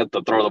just wanted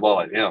to throw the ball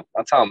at him.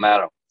 That's how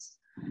mad I was.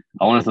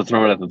 I wanted to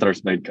throw it at the third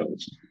base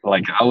coach.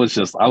 Like I was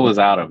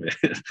out of it.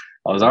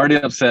 I was already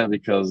upset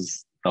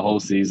because the whole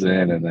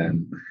season, and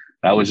then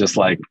that was just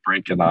like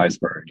breaking the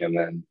iceberg. And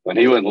then when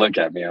he wouldn't look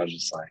at me, I was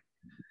just like.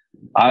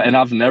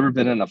 I've never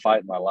been in a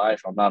fight in my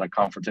life. I'm not a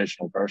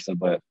confrontational person,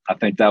 but I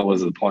think that was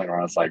the point where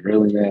I was like,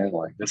 really, man,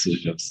 like this is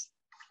just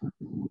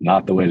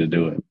not the way to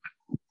do it.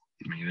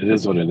 I mean, it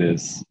is what it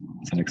is.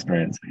 It's an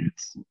experience,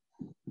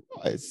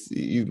 I guess.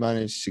 You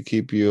managed to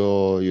keep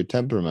your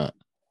temperament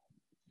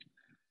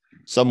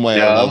some way.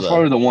 Yeah, that was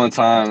probably the one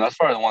time. That's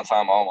probably the one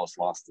time I almost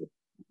lost it.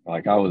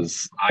 Like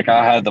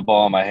I had the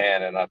ball in my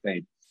hand, and I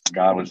think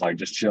God was like,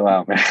 just chill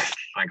out, man.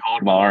 Like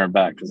hold my arm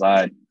back because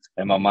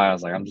in my mind, I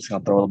was like, I'm just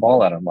going to throw the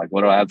ball at him. Like,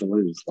 what do I have to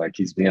lose? Like,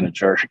 he's being a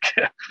jerk.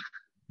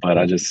 But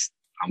I'm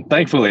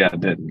thankfully I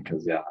didn't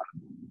because, yeah,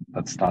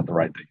 that's not the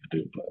right thing to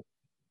do.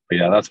 But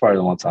yeah, that's probably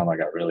the one time I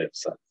got really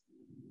upset.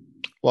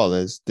 Well,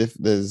 there's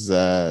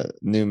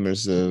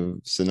numerous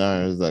of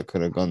scenarios that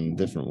could have gone a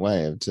different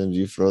way. In terms of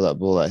you throw that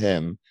ball at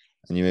him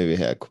and you maybe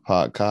hit a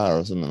parked car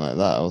or something like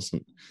that, or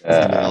something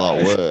a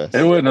lot worse.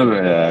 It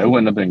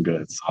wouldn't have been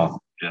good.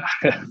 So,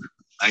 yeah,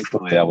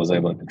 thankfully I was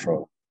able to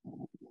control it.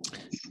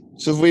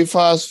 So if we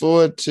fast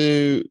forward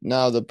to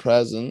now the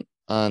present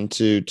and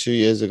to 2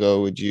 years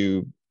ago with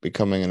you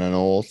becoming an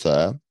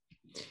author,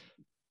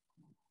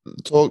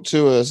 talk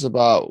to us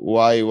about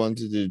why you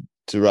wanted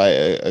to write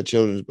a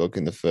children's book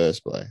in the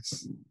first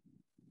place.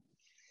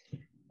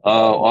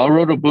 I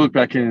wrote a book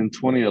back in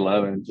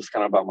 2011, just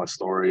kind of about my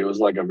story. It was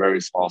like a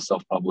very small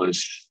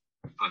self-published.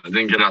 I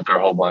didn't get out there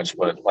a whole bunch,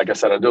 but like I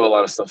said, I do a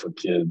lot of stuff with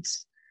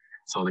kids.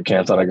 So the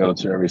camps that I go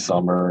to every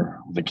summer,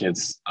 the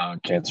kids'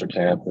 cancer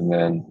camp, and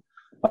then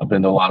I've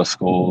been to a lot of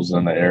schools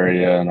in the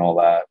area and all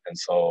that. And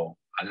so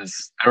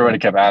everybody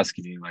kept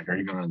asking me, like, are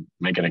you going to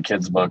make it a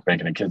kid's book?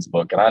 And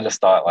I just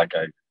thought, I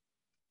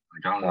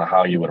don't know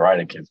how you would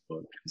write a kid's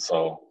book. And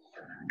so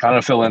kind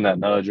of feeling that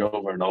nudge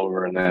over and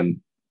over. And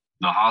then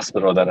the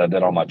hospital that I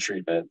did all my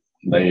treatment,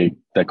 they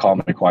call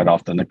me quite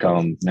often to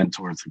come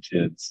mentor to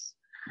kids,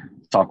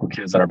 talk with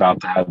kids that are about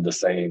to have the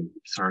same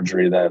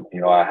surgery that,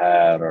 I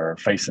had, or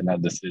facing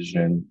that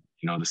decision,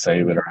 to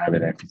save it or have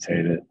it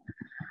amputated.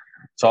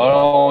 So I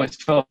always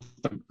felt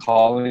the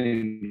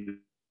calling,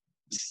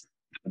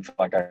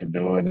 like I could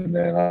do it. And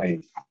then I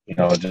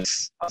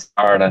was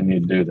tired. I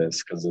need to do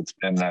this because it's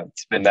been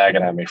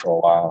nagging at me for a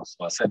while.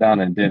 So I sat down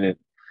and did it.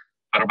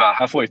 But about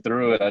halfway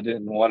through it, I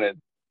didn't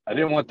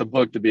want the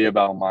book to be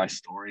about my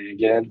story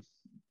again.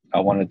 I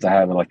wanted to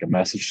have like a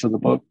message to the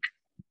book.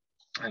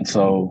 And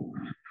so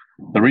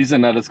the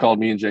reason that it's called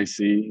Me and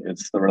JC,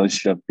 it's the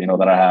relationship,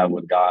 that I have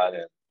with God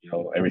and,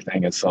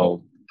 everything. And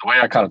so the way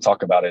I kind of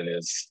talk about it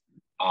is,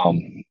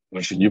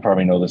 which you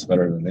probably know this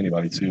better than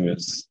anybody too,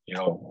 is,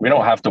 we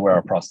don't have to wear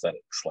our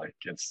prosthetics. Like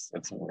it's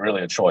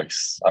really a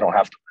choice. I don't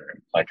have to wear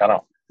it. Like I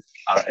don't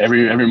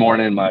every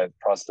morning, my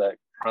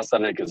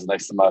prosthetic is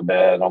next to my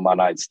bed on my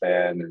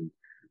nightstand. And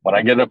when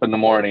I get up in the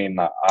morning,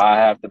 I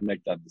have to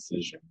make that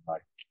decision.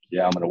 Like,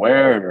 yeah, I'm going to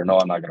wear it, or no,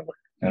 I'm not going to wear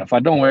it. And if I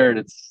don't wear it,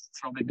 it's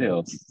no big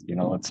deal.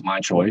 It's my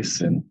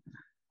choice, and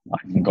I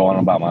can go on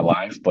about my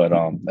life. But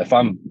if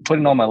I'm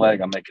putting on my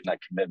leg, I'm making that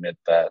commitment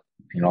that,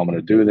 I'm going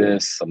to do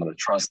this, I'm going to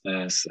trust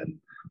this and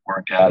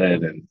work at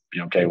it and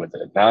be okay with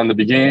it. Now, in the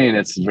beginning,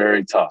 it's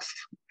very tough,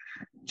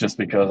 just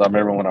because I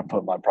remember when I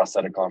put my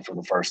prosthetic on for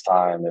the first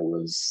time, it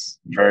was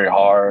very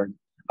hard.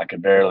 I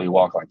could barely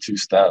walk like 2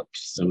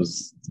 steps. It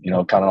was,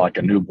 kind of like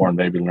a newborn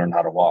baby learning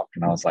how to walk.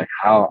 And I was like,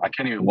 I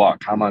can't even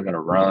walk. How am I going to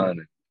run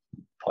and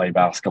play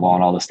basketball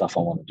and all the stuff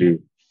I want to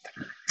do?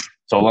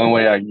 So the only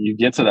way you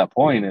get to that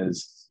point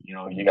is,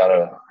 you got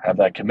to have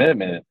that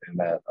commitment and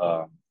that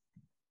of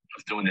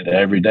doing it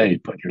every day,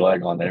 putting your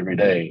leg on every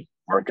day,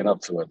 working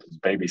up to it. Those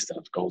baby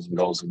steps, goes and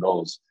goes and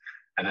goes.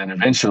 And then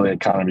eventually it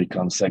kind of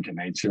becomes second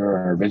nature,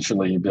 or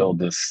eventually you build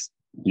this,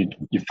 you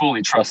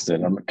fully trust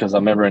it. Because I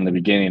remember in the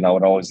beginning, I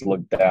would always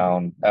look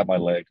down at my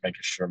leg, making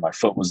sure my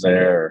foot was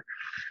there.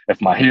 If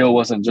my heel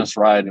wasn't just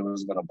right, it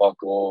was going to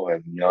buckle.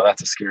 And,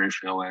 that's a scary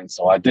feeling.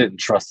 So I didn't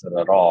trust it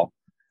at all.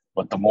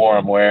 But the more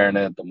I'm wearing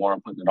it, the more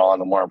I'm putting it on,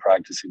 the more I'm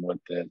practicing with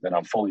it, then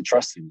I'm fully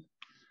trusting it.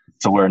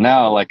 So where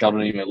now, like, I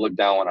don't even look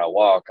down when I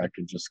walk. I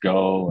could just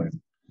go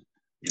and,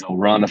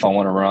 run if I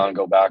want to run,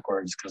 go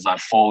backwards, because I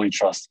fully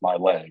trust my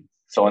leg.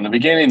 So in the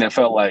beginning, it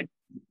felt like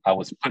I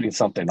was putting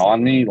something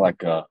on me,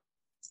 like a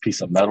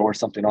piece of metal or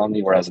something on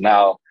me, whereas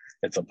now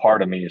it's a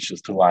part of me. It's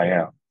just who I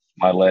am.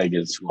 My leg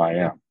is who I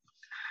am.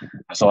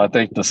 So I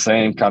think the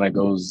same kind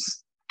of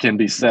can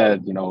be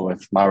said,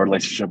 with my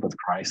relationship with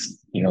Christ.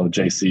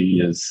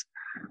 JC is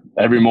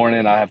every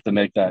morning I have to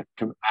make that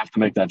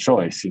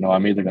choice.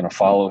 I'm either going to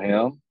follow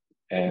him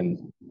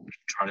and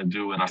try to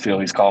do what I feel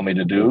he's called me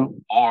to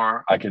do,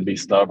 or I can be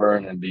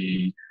stubborn and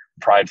be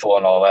prideful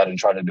and all that and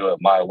try to do it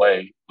my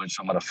way, which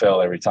I'm going to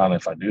fail every time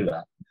if I do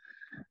that.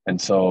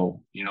 And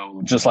so,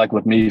 just like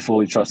with me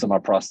fully trusting my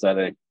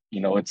prosthetic,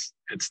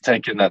 it's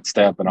taking that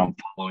step, and I'm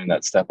following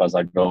that step as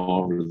I go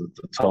over the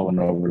toe and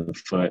over the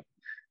foot.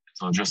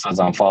 So just as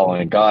I'm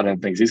following God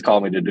and things he's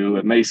called me to do,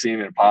 it may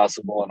seem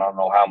impossible and I don't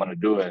know how I'm going to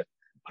do it.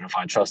 But if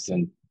I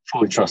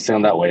fully trust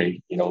him that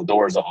way,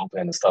 doors will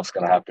open and stuff's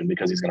going to happen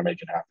because he's going to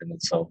make it happen.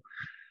 And so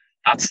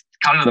that's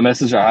kind of the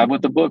message I have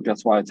with the book.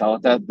 That's why I tell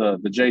it that. The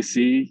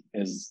JC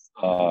is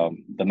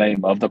the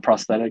name of the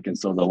prosthetic. And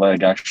so the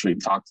leg actually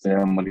talks to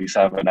him when he's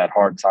having that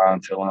hard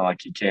time, feeling like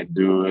he can't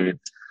do it.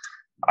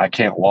 I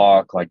can't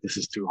walk, like this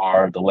is too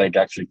hard. The leg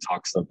actually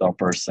talks to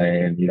Thumper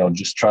saying,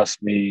 just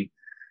trust me.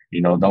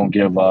 Don't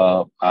give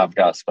up. I've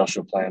got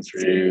special plans for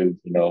you.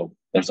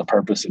 There's a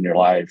purpose in your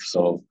life.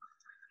 So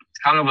it's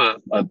kind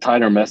of a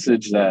tighter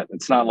message that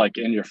it's not like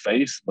in your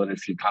face, but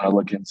if you kind of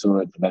look into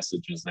it, the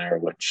message is there,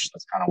 which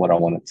that's kind of what I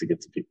wanted to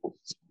get to people.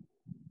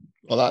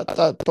 Well,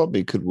 that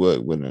probably could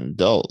work with an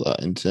adult,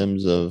 that in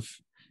terms of,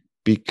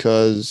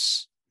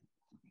 because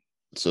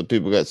so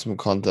people get some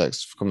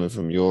context coming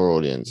from your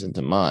audience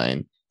into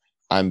mine.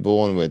 I'm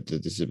born with the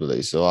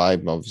disability, so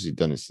I've obviously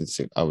done it since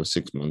I was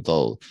 6 months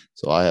old.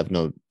 So I have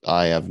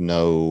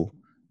no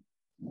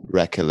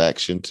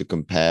recollection to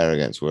compare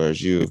against,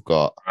 whereas you've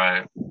got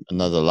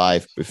another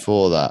life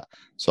before that.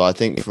 So I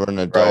think for an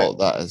adult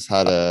that has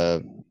had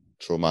a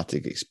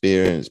traumatic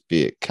experience,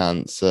 be it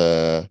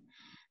cancer,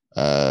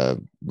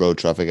 road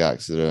traffic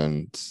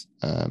accident,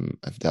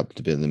 if they happen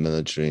to be in the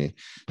military,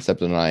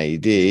 except an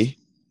IED,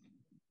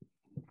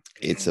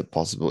 it's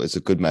a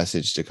good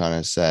message to kind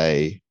of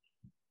say,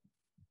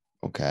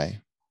 okay,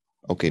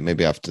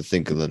 maybe I have to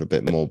think a little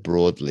bit more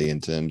broadly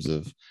in terms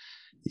of,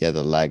 the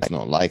leg's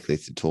not likely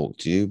to talk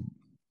to you,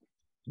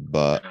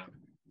 but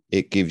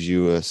it gives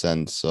you a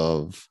sense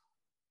of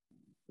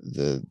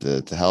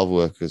the health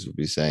workers will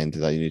be saying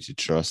that you need to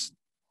trust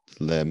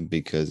them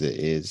because it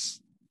is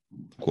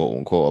quote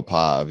unquote a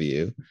part of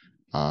you.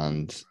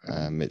 And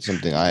it's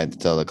something I had to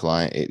tell the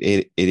client,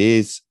 it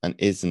is and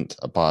isn't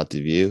a part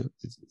of you.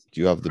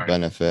 You have the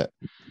benefit.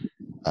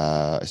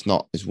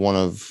 It's one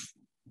of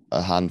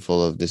a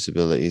handful of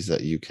disabilities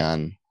that you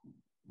can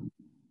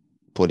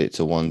put it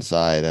to one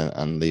side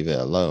and leave it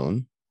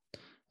alone.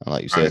 And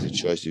like you say, it's a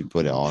choice. You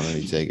put it on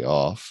and you take it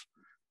off.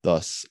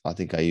 Thus, I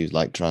think I use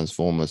like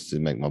Transformers to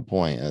make my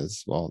point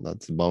as well.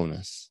 That's a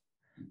bonus.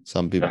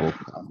 Some people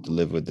have to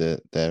live with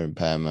their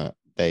impairment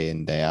day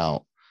in, day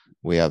out.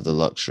 We have the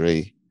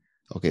luxury.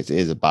 Okay, it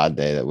is a bad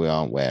day that we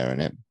aren't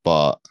wearing it,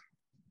 but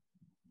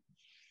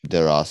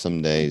there are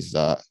some days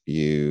that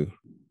you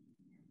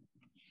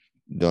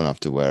don't have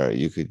to wear it.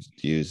 You could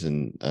use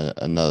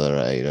another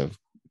aid of,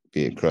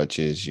 be it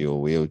crutches, your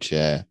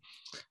wheelchair,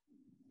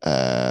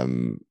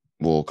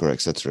 walker,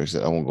 etc.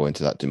 I won't go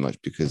into that too much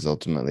because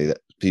ultimately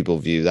people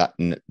view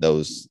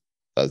those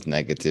as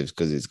negatives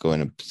because it's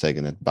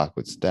taking a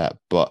backward step.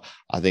 But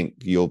I think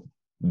your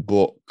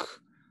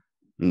book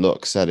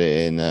looks at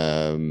it in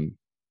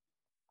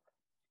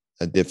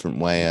a different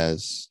way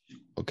as,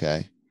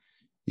 okay,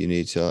 you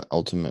need to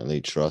ultimately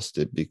trust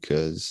it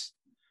because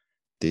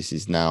this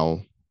is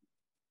now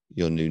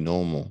your new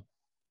normal.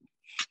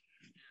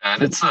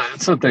 And it's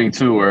a thing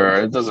too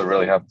where it doesn't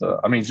really have to.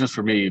 I mean, just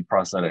for me,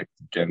 prosthetic,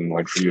 and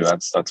like for you,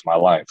 that's my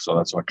life. So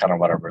that's what I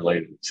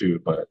related to.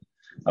 But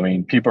I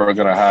mean, people are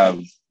gonna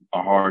have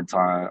a hard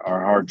time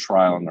or a hard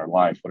trial in their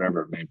life,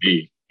 whatever it may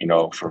be. You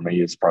know, for me,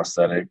 it's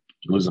prosthetic,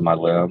 losing my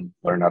limb,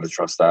 learn how to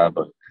trust that.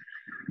 But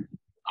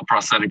a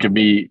prosthetic could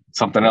be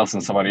something else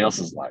in somebody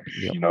else's life.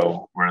 Yep. You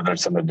know, where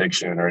there's some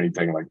addiction or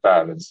anything like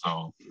that. And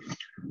so,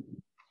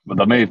 but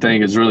the main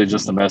thing is really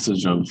just a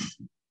message of.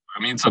 I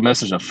mean, it's a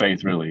message of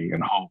faith, really,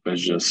 and hope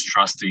is just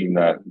trusting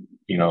that,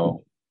 you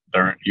know,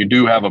 you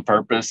do have a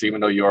purpose, even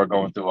though you are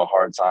going through a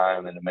hard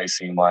time and it may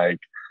seem like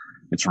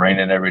it's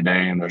raining every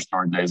day and there's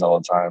dark days all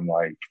the time.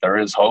 Like there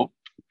is hope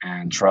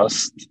and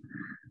trust.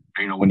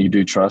 You know, when you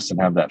do trust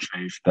and have that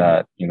faith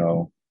that, you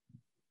know,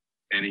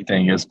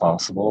 anything is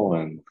possible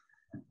and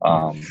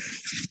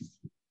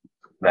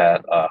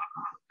that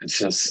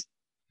it's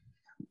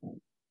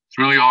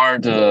really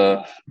hard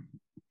to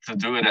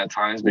do it at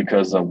times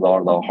because of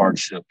all the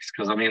hardships.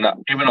 Because I mean,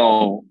 even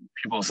though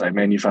people say,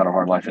 "Man, you've had a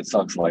hard life," it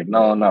sucks. Like,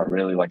 no, not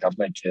really. Like, I've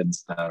met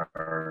kids that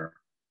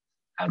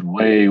had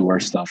way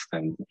worse stuff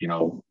than, you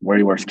know,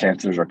 way worse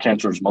cancers or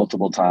cancers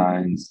multiple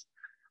times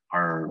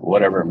or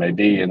whatever it may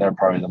be, and they're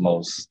probably the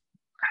most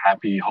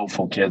happy,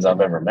 hopeful kids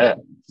I've ever met.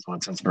 So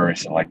it's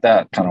inspiration like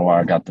that. Kind of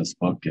why I got this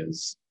book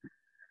is,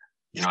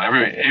 you know,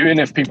 even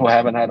if people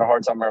haven't had a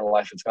hard time in their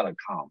life, it's gonna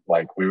come.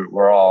 Like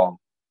we're all.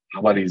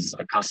 Nobody's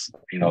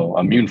accustomed, you know,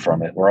 immune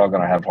from it. We're all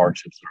going to have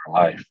hardships in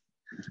our life.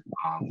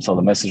 So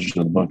the message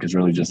of the book is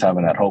really just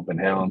having that hope in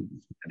him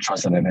and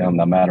trusting in him,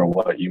 no matter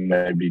what you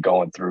may be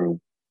going through.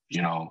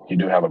 You know, you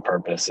do have a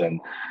purpose, and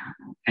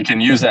he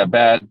can use that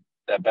bad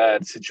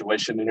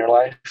situation in your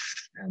life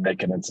and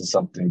make it into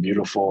something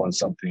beautiful and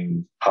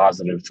something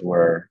positive to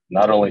where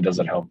not only does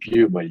it help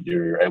you, but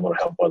you're able to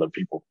help other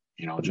people.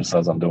 You know, just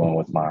as I'm doing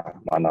with my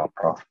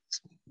nonprofits.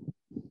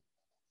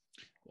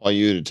 Well,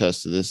 you would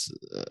attest to this.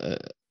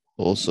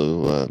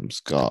 Also,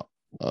 Scott,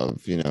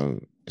 of, you know,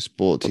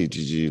 sport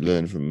teaches you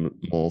learn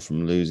more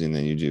from losing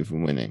than you do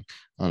from winning.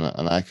 And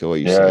I echo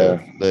what you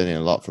say, learning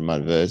a lot from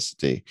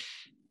adversity.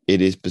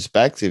 It is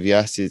perspective.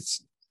 Yes,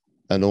 it's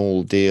an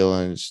ordeal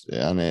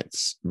and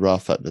it's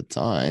rough at the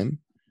time,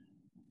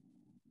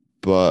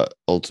 but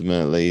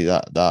ultimately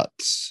that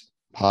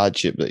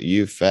hardship that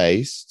you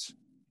faced,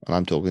 and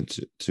I'm talking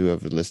to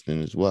whoever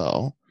listening as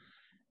well,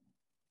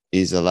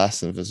 is a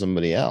lesson for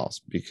somebody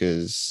else,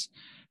 because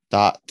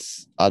that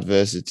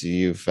adversity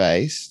you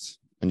faced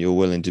and you're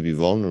willing to be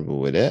vulnerable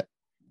with it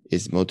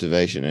is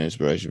motivation and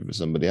inspiration for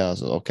somebody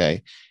else.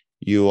 Okay,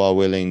 you are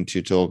willing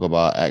to talk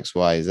about X,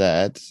 Y,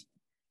 Z.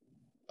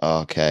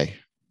 Okay,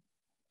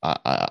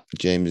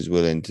 James is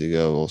willing to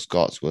go, or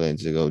Scott's willing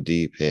to go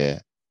deep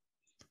here.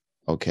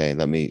 Okay,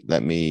 let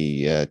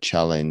me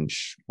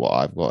challenge what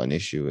I've got an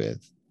issue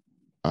with,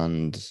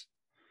 and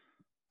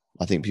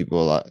I think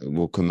people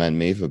will commend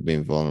me for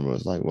being vulnerable.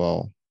 It's like,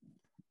 well,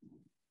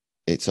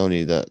 it's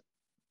only that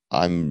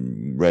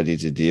I'm ready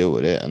to deal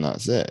with it, and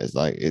that's it. It's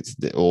like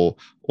or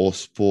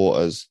sport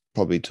has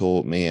probably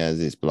taught me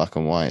as it's black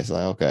and white. It's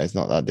like, okay, it's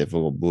not that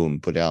difficult. Boom,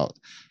 put it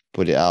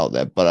out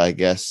there. But I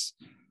guess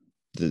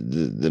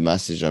the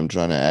message I'm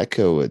trying to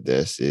echo with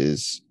this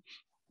is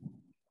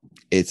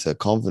it's a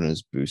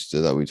confidence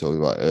booster that we talked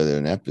about earlier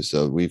in the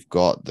episode. We've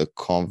got the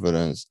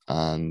confidence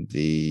and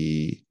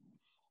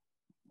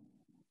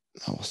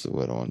what's the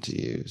word I want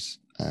to use?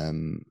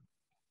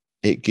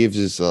 It gives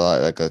us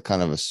like a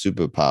kind of a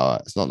superpower.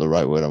 It's not the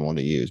right word I want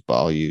to use,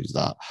 but I'll use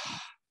that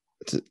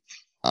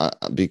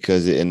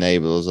because it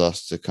enables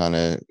us to kind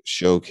of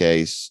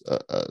showcase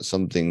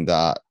something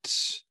that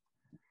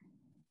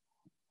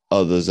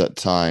others at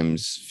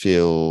times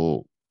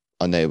feel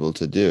unable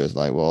to do. It's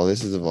like, well,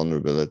 this is a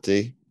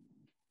vulnerability.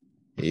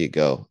 Here you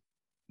go.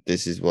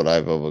 This is what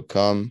I've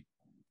overcome.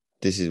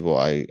 This is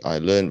what I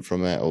learned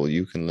from it, or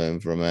you can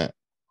learn from it.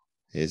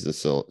 Here's the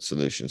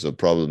solution. So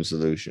problem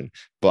solution.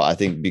 But I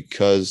think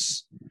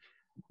because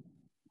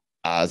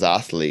as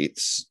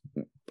athletes,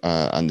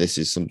 and this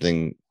is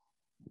something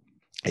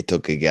it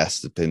took a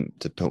guest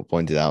to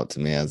point it out to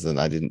me, as in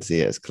I didn't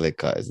see it as clear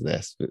cut as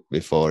this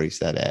before he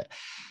said it.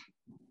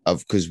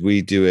 Because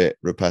we do it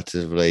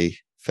repetitively,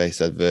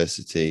 face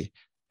adversity,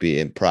 be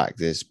it in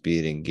practice, be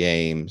it in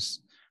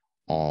games,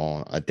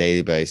 on a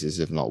daily basis,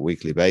 if not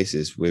weekly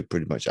basis. We're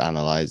pretty much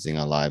analyzing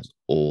our lives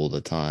all the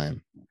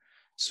time.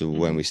 So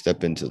when we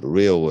step into the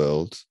real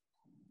world,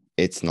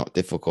 it's not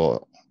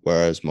difficult.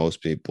 Whereas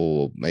most people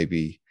will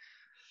maybe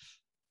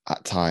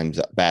at times,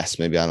 at best,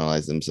 maybe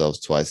analyze themselves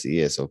twice a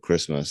year. So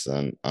Christmas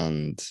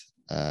and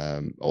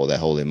or their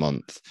holy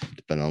month,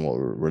 depending on what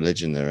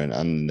religion they're in,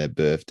 and their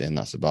birthday, and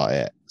that's about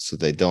it. So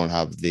they don't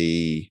have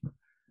the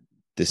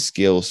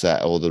skill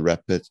set or the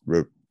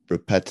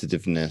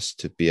repetitiveness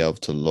to be able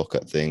to look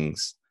at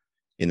things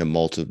in a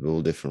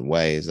multiple different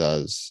ways.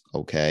 As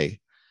okay,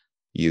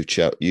 you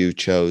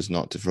chose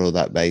not to throw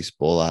that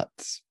baseball at,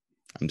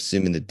 I'm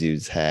assuming, the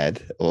dude's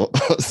head or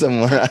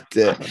somewhere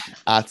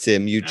at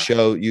him. You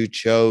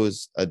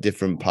chose a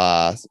different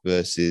path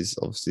versus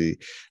obviously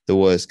the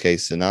worst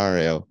case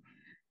scenario.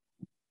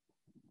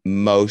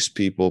 Most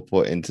people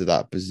put into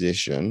that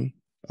position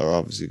are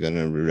obviously going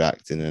to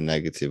react in a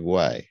negative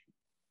way.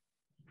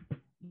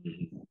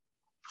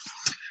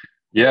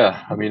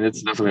 Yeah, I mean,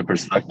 it's definitely a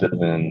perspective,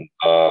 and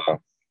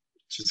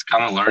just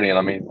kind of learning.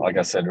 I mean, like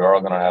I said, we're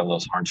all going to have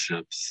those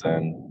hardships,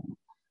 and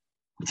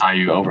it's how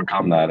you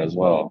overcome that as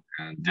well,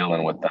 and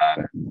dealing with that.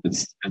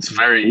 It's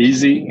very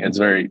easy. It's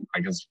very,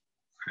 I guess,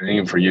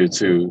 even for you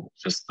too,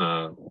 just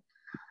to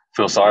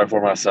feel sorry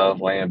for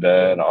myself, lay in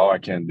bed, oh, I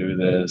can't do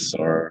this,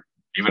 or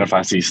even if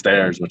I see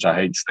stairs, which I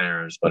hate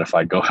stairs, but if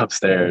I go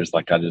upstairs,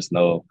 like I just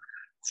know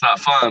it's not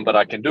fun, but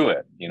I can do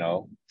it,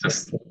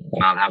 just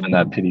not having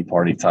that pity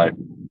party type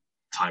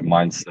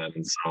mindset.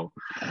 And so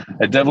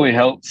it definitely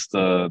helps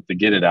to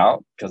get it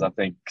out, because I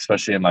think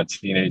especially in my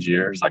teenage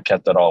years, I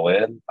kept it all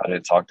in. I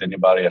didn't talk to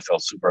anybody. I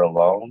felt super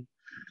alone.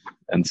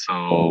 And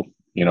so,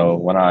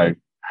 when I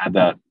had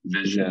that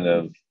vision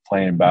of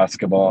playing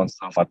basketball and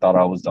stuff, I thought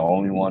I was the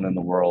only one in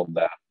the world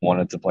that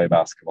wanted to play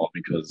basketball,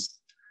 because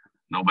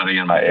nobody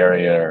in my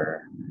area,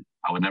 or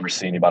I would never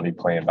see anybody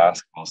playing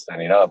basketball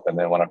standing up. And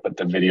then when I put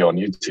the video on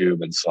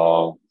YouTube and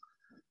saw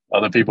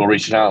other people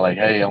reaching out like,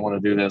 hey, I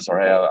want to do this, or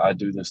hey, I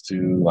do this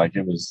too. Like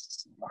I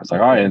was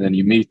like, all right. And then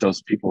you meet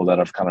those people that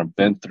have kind of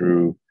been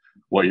through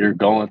what you're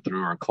going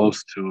through, or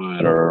close to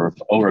it, or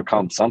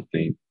overcome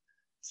something.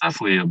 It's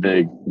definitely a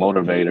big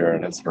motivator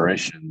and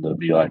inspiration to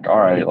be like, all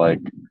right, like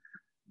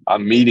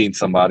I'm meeting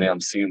somebody,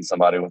 I'm seeing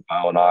somebody with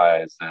my own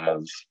eyes that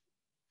have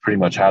pretty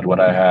much had what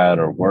I had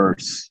or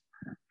worse.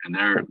 And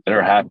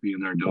they're happy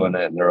and they're doing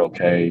it and they're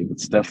okay.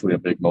 It's definitely a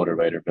big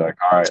motivator. Be like,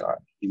 all right,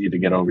 you need to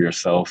get over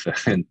yourself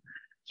and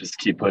just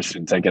keep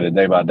pushing, take it a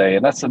day by day.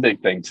 And that's the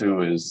big thing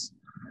too, is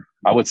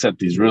I would set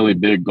these really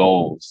big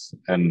goals,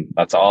 and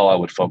that's all I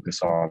would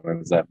focus on,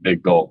 is that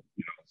big goal.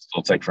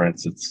 So take, for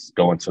instance,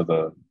 going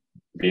to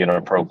being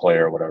a pro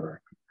player or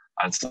whatever.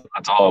 That's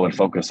all I would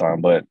focus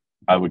on. But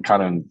I would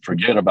kind of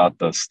forget about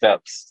the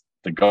steps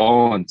to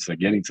go into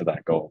getting to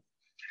that goal.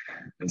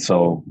 And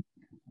so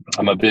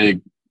the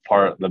big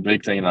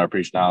thing that I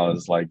preach now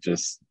is like,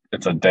 just,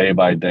 it's a day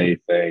by day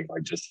thing.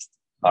 Like, just,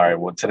 all right,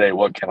 well, today,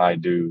 what can I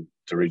do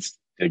to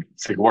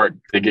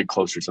get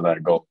closer to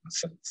that goal, in a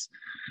sense?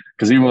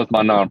 Because even with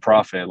my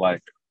nonprofit,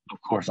 like, of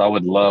course, I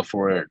would love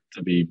for it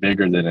to be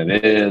bigger than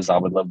it is. I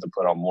would love to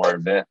put on more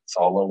events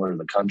all over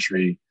the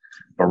country.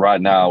 But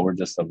right now, we're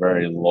just a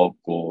very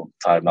local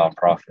type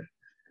nonprofit.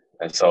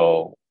 And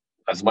so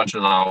as much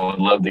as I would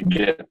love to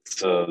get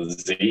to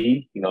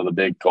Z, the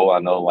big goal, I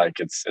know like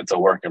it's a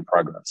work in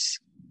progress.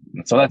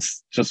 And so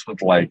that's just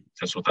with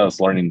us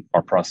learning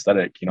our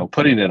prosthetic,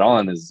 putting it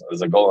on is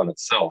a goal in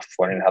itself,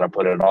 learning how to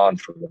put it on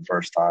for the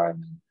first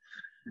time.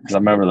 Because I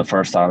remember the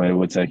first time it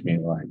would take me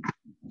like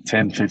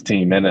 10,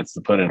 15 minutes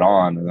to put it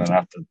on, and then I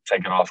have to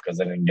take it off because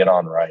it didn't get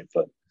on right.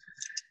 But,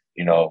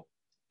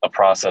 a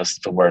process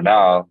to where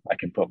now I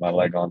can put my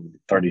leg on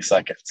 30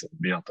 seconds and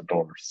be out the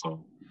door.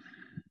 So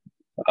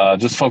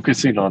just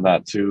focusing on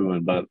that too.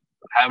 But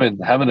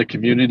having a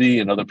community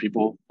and other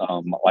people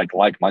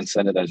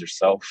like-minded as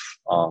yourself,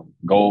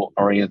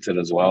 goal-oriented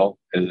as well,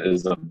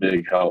 is a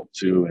big help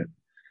too. And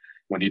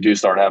when you do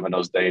start having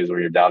those days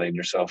where you're doubting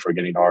yourself or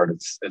getting hard,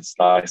 it's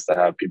nice to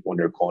have people in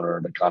your corner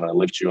to kind of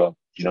lift you up,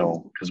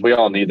 because we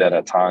all need that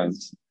at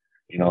times.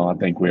 I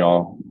think we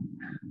all,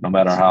 no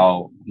matter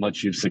how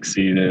much you've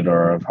succeeded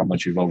or how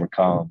much you've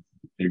overcome,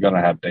 you're going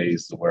to have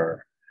days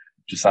where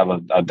you just have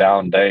a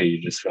down day.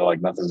 You just feel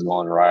like nothing's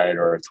going right,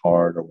 or it's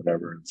hard or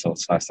whatever. And so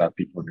it's nice to have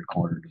people in your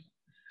corner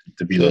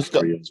to be there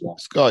for you as well.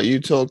 Scott, you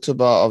talked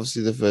about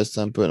obviously the first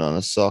time putting on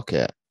a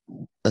socket.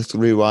 Let's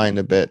rewind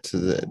a bit to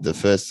the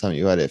first time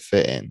you had it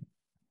fit in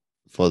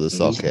for the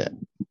socket.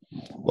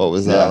 What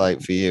was that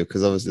like for you?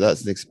 Because obviously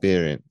that's an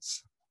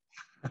experience.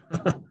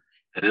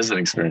 It is an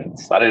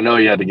experience. I didn't know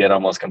you had to get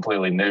almost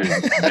completely nude.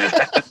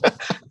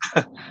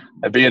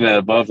 And being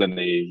above the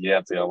knee, you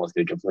have to almost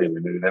get completely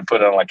nude. They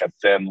put on like a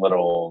thin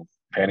little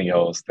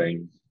pantyhose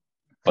thing.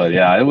 But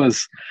yeah,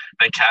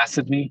 they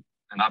casted me,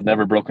 and I've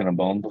never broken a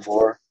bone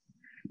before.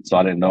 So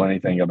I didn't know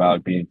anything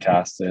about being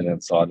casted.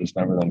 And so I just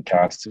remember them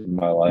casting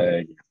my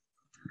leg.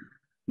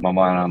 In my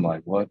mind, I'm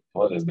like, what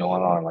is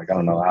going on? Like, I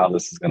don't know how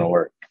this is going to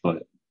work.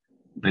 But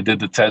they did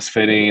the test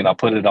fitting. I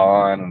put it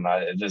on,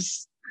 and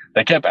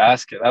they kept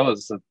asking.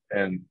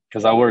 And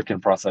because I work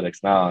in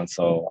prosthetics now. And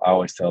so I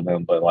always tell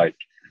them, but like,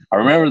 I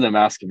remember them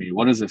asking me,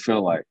 what does it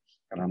feel like?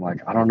 And I'm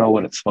like, I don't know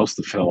what it's supposed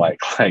to feel like.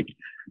 Like,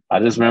 I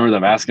just remember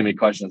them asking me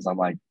questions. I'm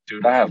like,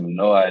 dude, I have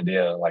no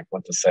idea like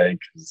what to say.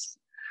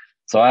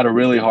 So I had a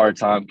really hard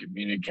time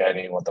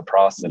communicating with the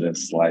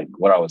prosthetist, like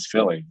what I was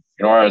feeling.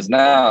 Whereas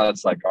now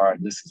it's like, all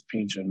right, this is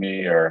pinching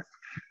me, or,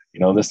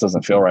 this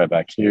doesn't feel right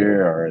back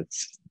here, or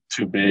it's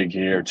too big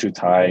here, too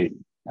tight.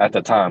 At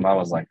the time, I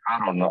was like,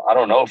 I don't know. I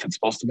don't know if it's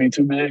supposed to be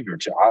too big or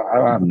too,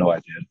 I have no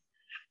idea.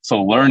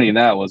 So learning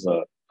that was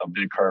a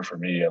big curve for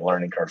me, a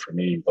learning curve for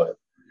me. But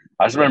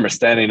I just remember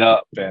standing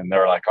up and they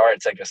were like, all right,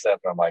 take a step.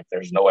 And I'm like,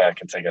 there's no way I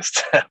can take a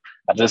step.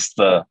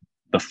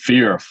 The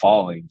fear of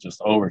falling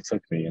just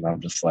overtook me. And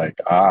I'm just like,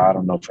 I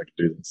don't know if I can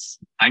do this.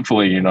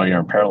 Thankfully, you're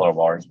in parallel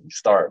bars when you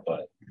start,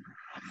 but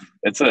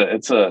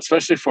it's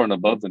especially for an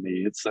above the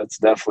knee, it's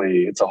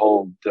a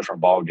whole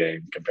different ball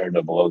game compared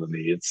to below the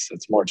knee.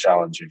 It's more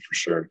challenging for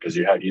sure, because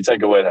you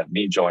take away that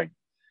knee joint.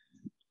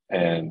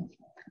 And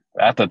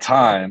at the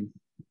time,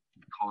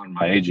 calling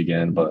my age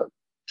again, but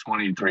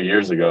 23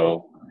 years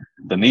ago,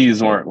 the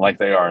knees weren't like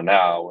they are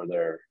now, where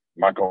they're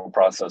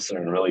microprocessor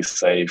and really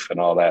safe and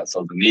all that.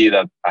 So the knee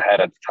that I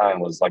had at the time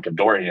was like a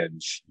door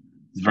hinge.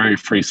 It's very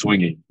free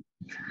swinging.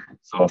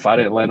 So if I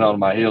didn't land on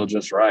my heel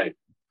just right,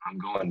 I'm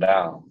going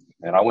down.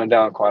 And I went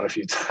down quite a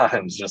few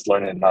times just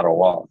learning how to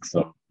walk.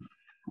 So,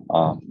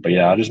 but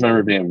yeah, I just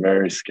remember being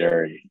very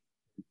scary.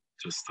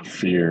 Just the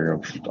fear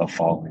of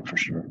falling for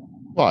sure.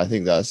 Well, I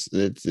think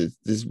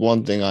it's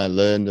one thing I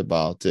learned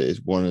about it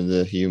is one of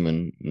the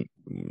human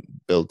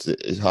built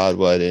it is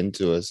hardwired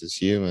into us as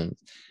humans.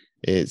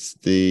 It's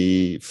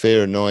the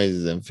fear of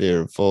noises and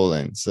fear of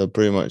falling. So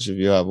pretty much if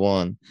you have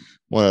one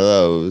of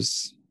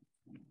those,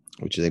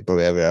 which I think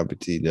probably every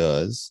amputee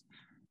does,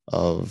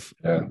 of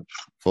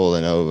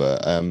falling over.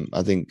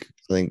 I think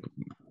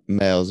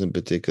males in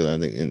particular, I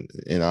think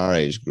in our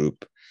age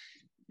group,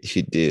 if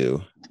you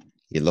do,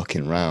 you're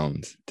looking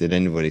around. Did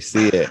anybody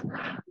see it?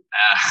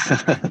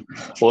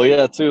 Well,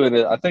 yeah, too. And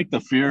I think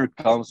the fear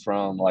comes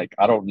from like,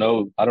 I don't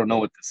know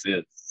what this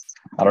is.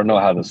 I don't know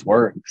how this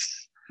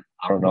works.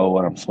 I don't know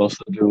what I'm supposed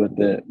to do with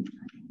it.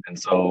 And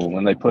so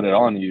when they put it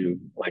on you,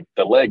 like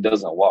the leg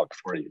doesn't walk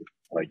for you.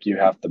 Like you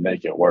have to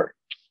make it work.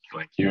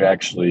 Like you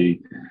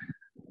actually,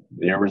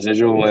 your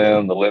residual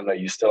limb, the limb that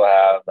you still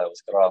have that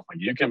was cut off, like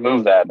you can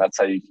move that. And that's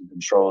how you can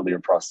control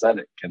your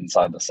prosthetic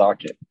inside the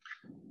socket.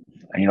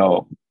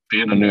 And,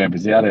 being a new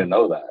amputee, I didn't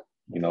know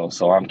that,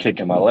 so I'm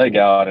kicking my leg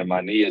out and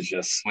my knee is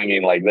just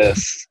swinging like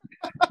this.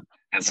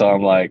 And so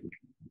I'm like,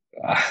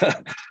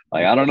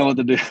 I don't know what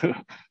to do.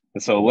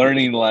 And so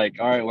learning like,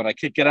 all right, when I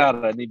kick it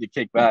out, I need to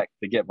kick back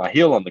to get my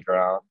heel on the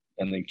ground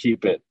and then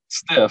keep it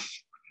stiff.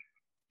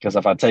 Because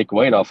if I take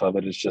weight off of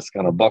it, it's just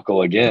going to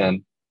buckle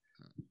again.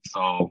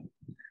 So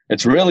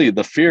it's really,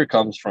 the fear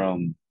comes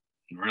from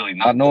really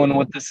not knowing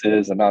what this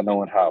is and not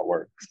knowing how it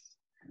works.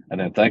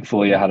 And then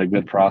thankfully I had a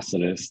good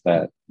prosthetist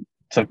that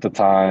took the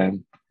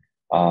time,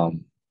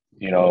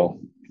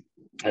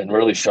 and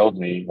really showed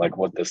me like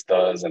what this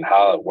does and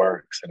how it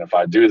works. And if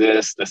I do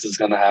this, this is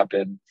going to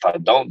happen. If I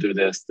don't do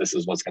this, this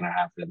is what's going to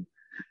happen.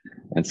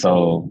 And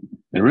so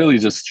it really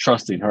just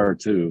trusting her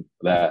too,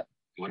 that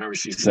whatever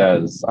she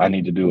says, I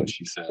need to do what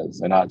she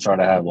says and not try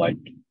to have like,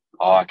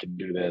 oh, I can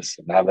do this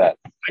and have that,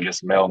 I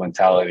guess, male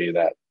mentality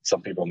that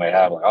some people may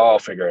have, like, oh, I'll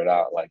figure it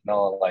out. Like,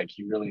 no, like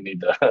you really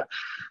need to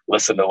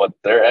listen to what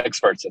they're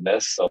experts in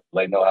this so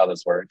they know how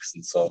this works.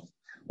 And so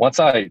once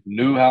I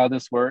knew how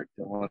this worked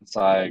and once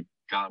I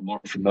got more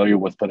familiar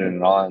with putting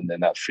it on,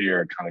 then that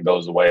fear kind of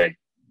goes away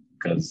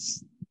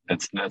because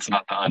it's not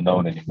the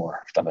unknown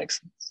anymore, if that makes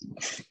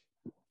sense.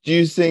 Do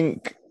you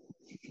think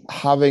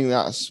having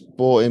that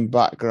sporting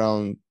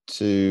background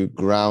to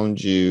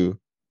ground you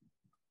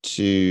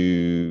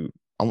to,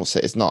 I won't say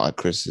it's not a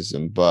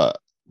criticism, but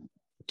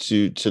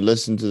to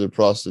listen to the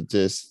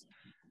prosthetist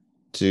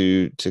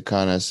to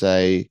kind of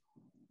say,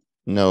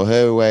 no,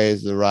 her way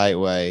is the right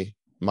way,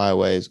 my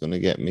way is going to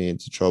get me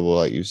into trouble,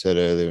 like you said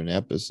earlier in the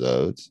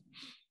episodes.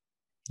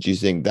 Do you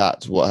think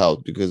that's what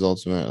helped? Because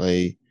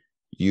ultimately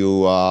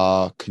you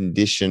are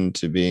conditioned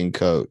to being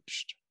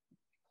coached.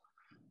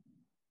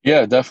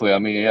 Yeah, definitely. I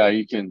mean, yeah,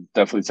 you can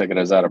definitely take it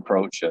as that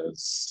approach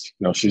as,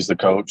 she's the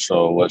coach,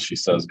 so what she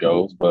says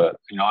goes. But,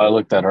 I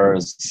looked at her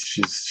as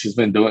she's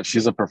been doing,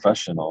 she's a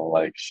professional.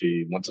 Like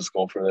she went to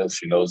school for this,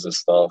 she knows this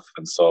stuff.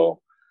 And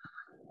so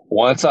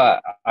once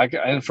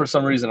and for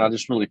some reason, I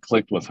just really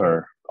clicked with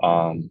her.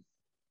 I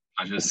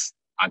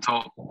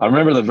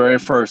remember the very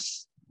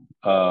first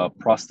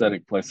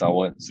prosthetic place I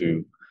went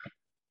to,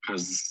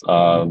 because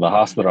the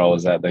hospital I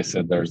was at, they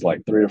said there's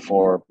like 3 or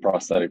 4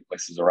 prosthetic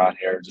places around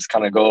here. Just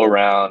kind of go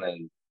around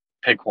and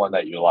pick one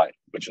that you like,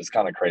 which is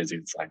kind of crazy.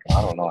 It's like,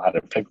 I don't know how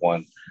to pick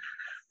one.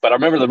 But I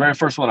remember the very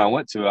first one I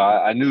went to,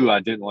 I knew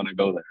I didn't want to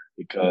go there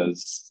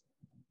because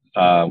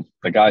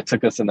The guy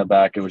took us in the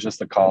back. It was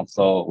just a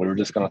consult. We were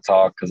just going to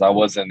talk because I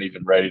wasn't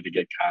even ready to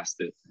get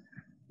casted.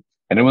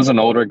 And it was an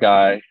older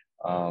guy.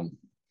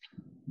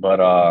 But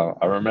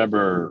I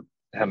remember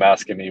him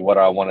asking me what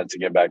I wanted to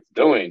get back to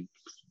doing.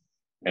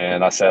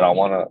 And I said,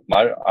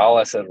 all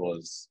I said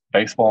was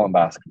baseball and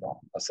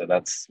basketball. I said,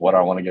 that's what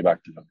I want to get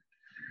back to doing.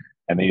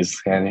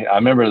 I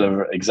remember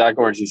the exact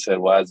words he said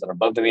was, an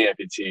above the knee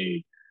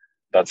amputee,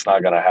 that's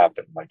not going to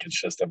happen. Like,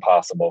 it's just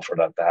impossible for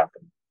that to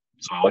happen.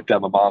 So I looked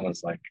at my mom and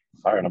was like,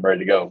 all right, I'm ready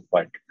to go.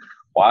 Like,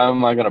 why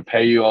am I going to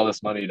pay you all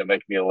this money to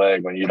make me a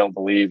leg when you don't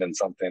believe in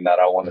something that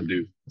I want to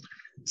do?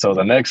 So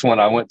the next one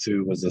I went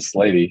to was this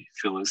lady,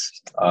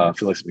 Phyllis.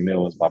 Phyllis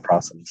McNeil was my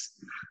prosthetist.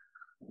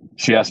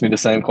 She asked me the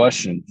same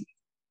question.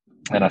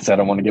 And I said,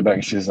 I want to get back.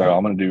 And she's like,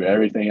 I'm going to do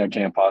everything I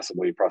can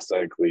possibly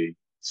prosthetically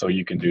so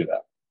you can do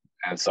that.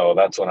 And so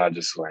that's when I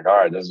just like, all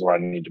right, this is where I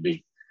need to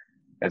be.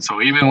 And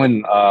so even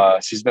when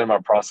she's been my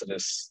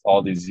prosthetist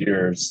all these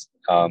years,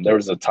 there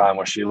was a time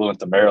where she went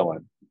to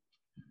Maryland.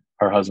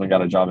 Her husband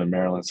got a job in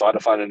Maryland. So I had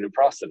to find a new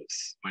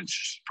prosthetist,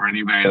 which for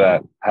anybody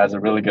that has a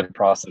really good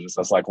prosthetist,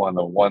 that's like one of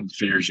the one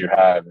fears you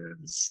have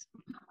is,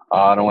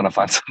 I don't want to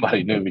find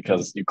somebody new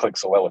because you click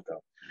so well with them.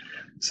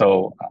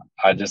 So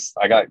I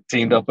got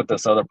teamed up with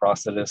this other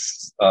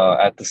prosthetist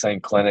at the same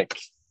clinic.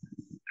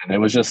 And it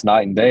was just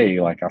night and day.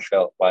 Like, I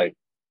felt like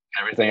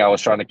everything I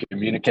was trying to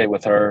communicate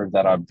with her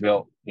that I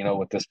built,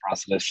 with this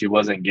prosthetist, she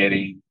wasn't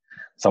getting.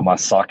 So my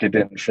socket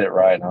didn't fit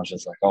right. And I was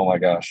just like, oh my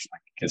gosh,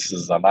 like, this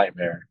is a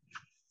nightmare.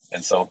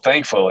 And so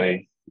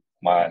thankfully,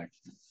 my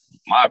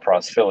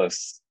prost,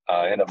 Phyllis,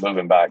 ended up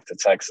moving back to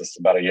Texas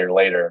about a year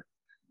later.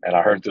 And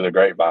I heard through the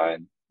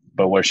grapevine,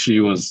 but where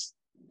she was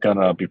going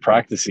to be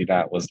practicing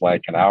at was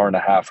like an hour and a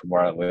half from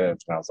where I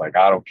lived. And I was like,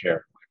 I don't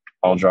care.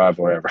 I'll drive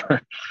wherever.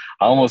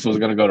 I almost was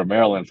going to go to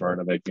Maryland for her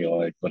to make me a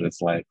leg. But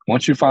it's like,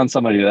 once you find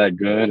somebody that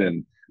good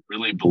and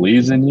really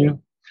believes in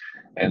you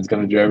and is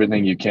going to do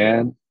everything you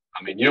can,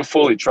 I mean, you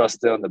fully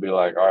trust them to be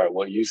like, all right,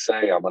 what you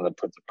say, I'm going to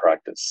put to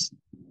practice.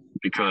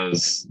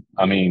 Because,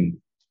 I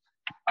mean,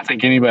 I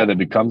think anybody that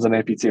becomes an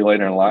amputee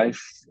later in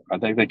life, I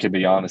think they can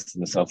be honest to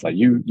themselves. Like,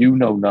 you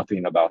know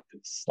nothing about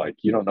this. Like,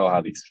 you don't know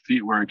how these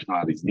feet work. You don't know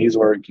how these knees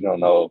work. You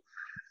don't know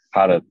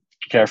how to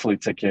carefully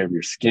take care of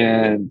your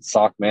skin,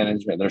 sock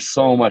management. There's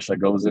so much that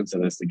goes into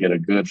this to get a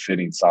good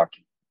fitting sock,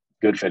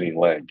 good fitting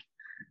leg.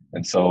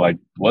 And so, like,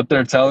 what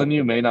they're telling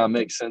you may not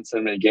make sense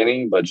in the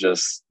beginning, but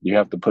just you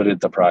have to put it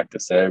to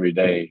practice every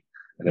day.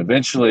 And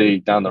eventually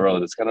down the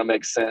road, it's going to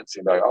make sense.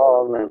 You're like,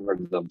 oh, I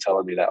remember them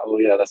telling me that. Oh,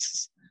 yeah,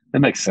 that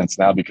makes sense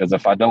now, because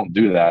if I don't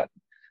do that,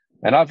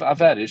 and I've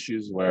had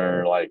issues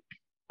where, like,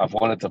 I've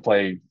wanted to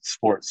play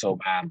sports so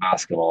bad,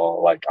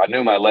 basketball. Like, I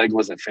knew my leg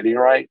wasn't fitting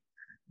right,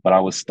 but I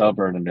was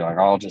stubborn and be like,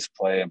 I'll just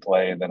play.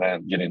 And then I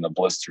ended up getting a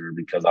blister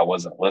because I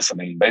wasn't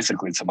listening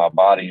basically to my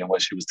body and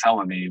what she was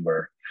telling me,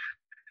 where,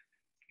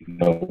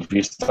 if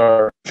you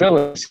start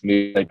feeling,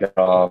 you take it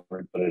off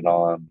or put it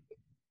on.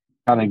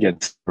 Kind of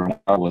gets from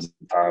I was at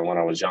the time when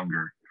I was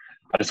younger.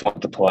 I just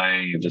want to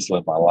play and just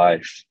live my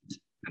life.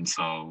 And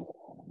so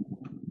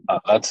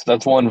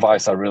that's one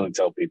advice I really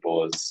tell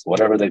people is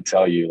whatever they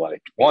tell you,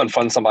 like, one,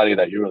 find somebody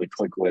that you really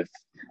click with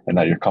and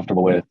that you're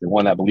comfortable with, and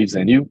one that believes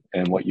in you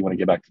and what you want to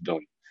get back to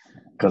doing.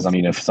 Because, I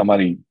mean, if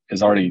somebody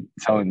is already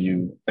telling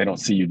you they don't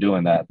see you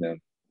doing that, then,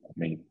 I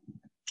mean,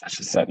 that's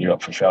just setting you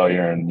up for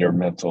failure, and your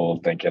mental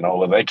thinking, oh,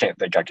 well, they can't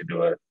think I can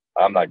do it.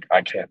 I can't.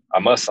 I can't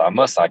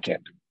do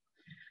it.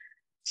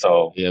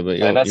 So, yeah, but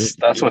and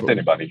that's with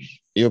anybody.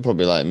 You're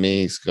probably like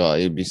me, Scott.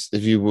 You'd be,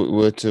 if you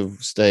were to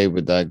stay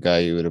with that guy,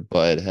 you would have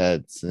butted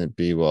heads, and it'd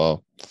be,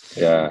 well,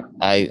 yeah.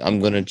 I'm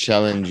going to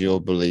challenge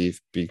your belief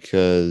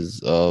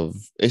because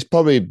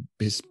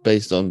it's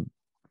based on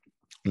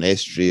an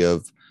history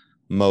of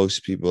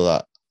most people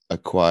that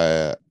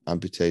acquire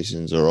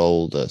amputations are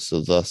older,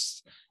 so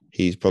thus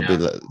he's probably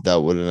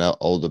that with an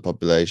older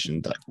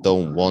population that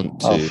don't want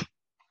to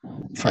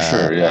for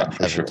sure,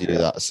 ever do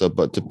that. So,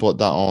 but to put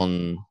that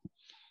on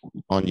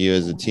you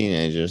as a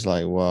teenager, it's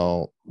like,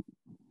 well,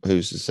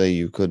 who's to say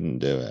you couldn't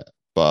do it?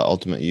 But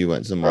ultimately, you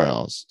went somewhere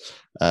else,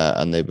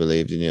 and they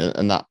believed in you,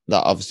 and that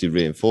obviously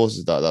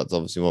reinforces that. That's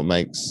obviously what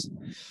makes,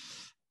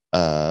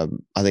 I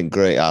think,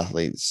 great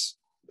athletes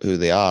who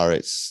they are.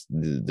 It's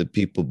the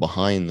people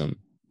behind them,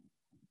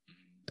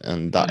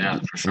 and that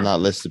and that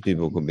list of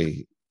people could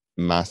be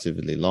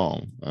massively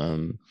long,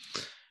 and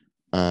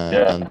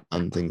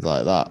things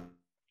like that.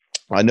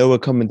 I know we're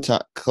coming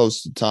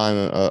close to time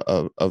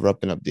of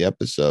wrapping up the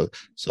episode,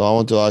 so I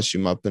want to ask you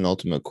my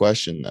penultimate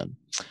question then.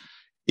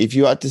 If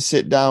you had to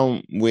sit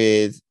down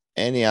with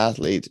any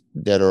athlete,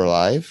 dead or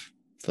alive,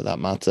 for that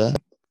matter,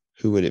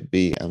 who would it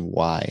be and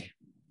why?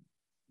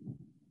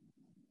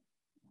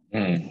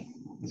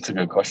 That's a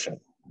good question.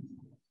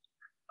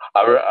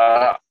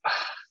 I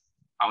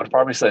would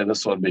probably say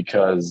this one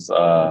because,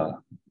 going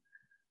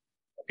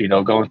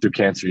through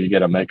cancer, you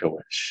get a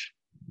Make-A-Wish.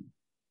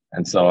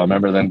 And so I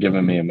remember them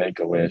giving me a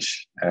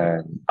Make-A-Wish,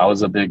 and I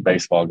was a big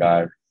baseball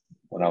guy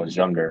when I was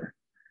younger.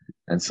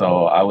 And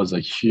so I was a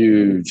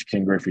huge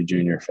Ken Griffey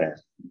Jr. fan.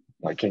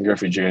 Like, Ken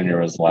Griffey Jr.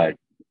 was like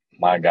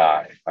my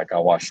guy. Like I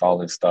watched all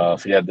his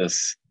stuff. He had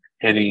this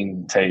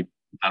hitting tape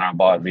that I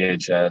bought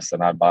VHS,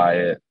 and I buy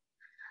it.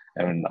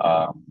 And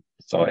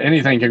so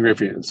anything King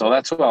Griffey. So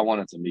that's who I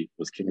wanted to meet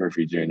was King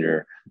Griffey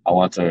Jr. I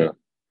want to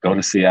go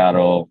to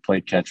Seattle,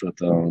 play catch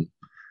with him,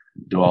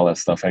 do all that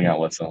stuff, hang out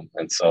with him.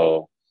 And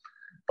so,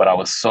 but I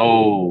was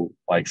so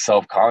like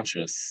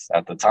self-conscious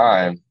at the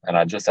time, and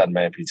I just had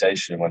my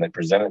amputation when they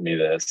presented me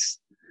this.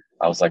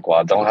 I was like, well,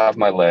 I don't have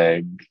my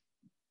leg.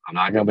 I'm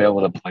not going to be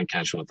able to play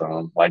catch with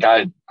them. Like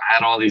I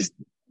had all these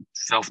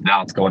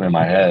self-doubts going in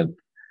my head.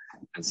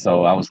 And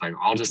so I was like,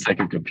 I'll just take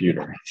a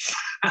computer.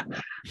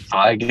 So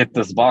I get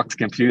this box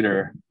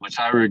computer, which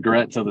I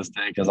regret to this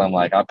day because I'm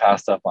like, I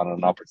passed up on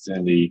an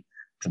opportunity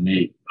to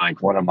meet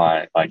like one of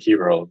my like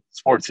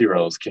sports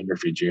heroes, King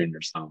Griffey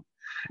Jr. So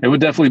it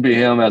would definitely be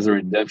him as a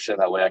redemption.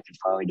 That way I could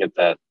finally get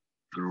that.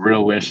 The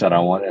real wish that I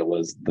wanted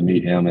was to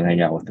meet him and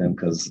hang out with him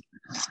because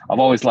I've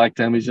always liked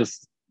him.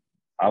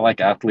 I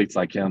like athletes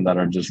like him that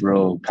are just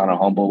real kind of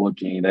humble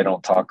looking. They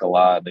don't talk a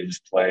lot. They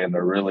just play and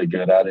they're really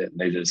good at it. And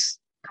they just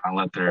kind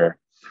of let their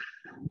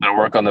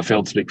work on the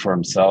field speak for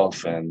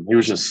himself. And he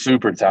was just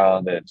super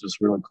talented, just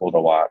really cool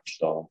to watch.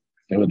 So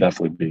it would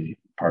definitely be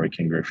part of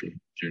King Griffey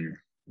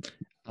Jr.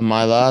 And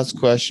my last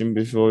question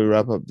before we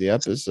wrap up the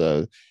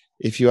episode,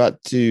 if you had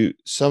to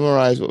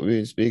summarize what we've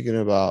been speaking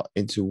about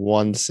into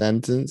one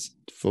sentence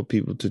for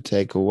people to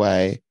take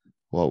away,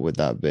 what would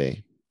that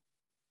be?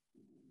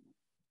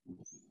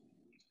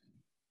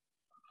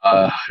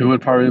 It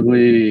would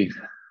probably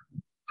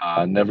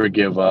never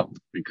give up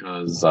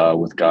because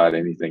with God,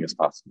 anything is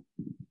possible.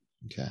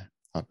 Okay.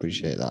 I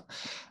appreciate that.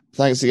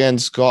 Thanks again,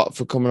 Scott,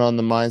 for coming on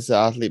the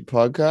Mindset Athlete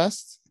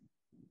podcast.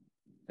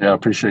 Yeah, I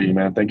appreciate you,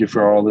 man. Thank you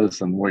for all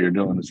this and what you're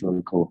doing. It's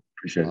really cool.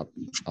 Appreciate it.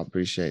 I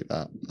appreciate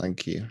that.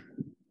 Thank you.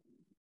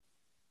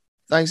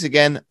 Thanks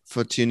again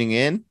for tuning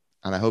in,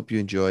 and I hope you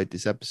enjoyed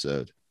this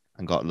episode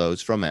and got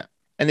loads from it.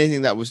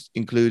 Anything that was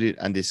included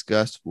and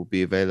discussed will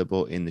be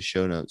available in the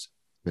show notes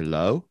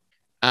below.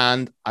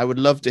 And I would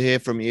love to hear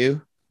from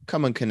you.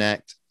 Come and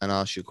connect and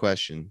ask your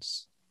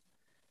questions.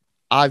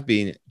 I've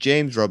been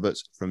James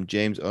Roberts from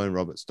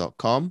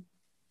jamesowenroberts.com.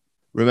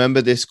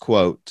 Remember this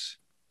quote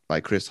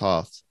by Chris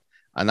Hart.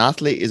 An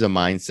athlete is a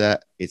mindset.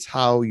 It's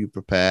how you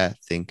prepare,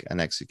 think,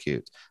 and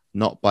execute,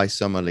 not by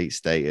some elite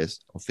status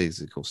or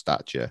physical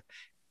stature.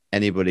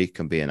 Anybody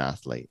can be an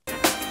athlete.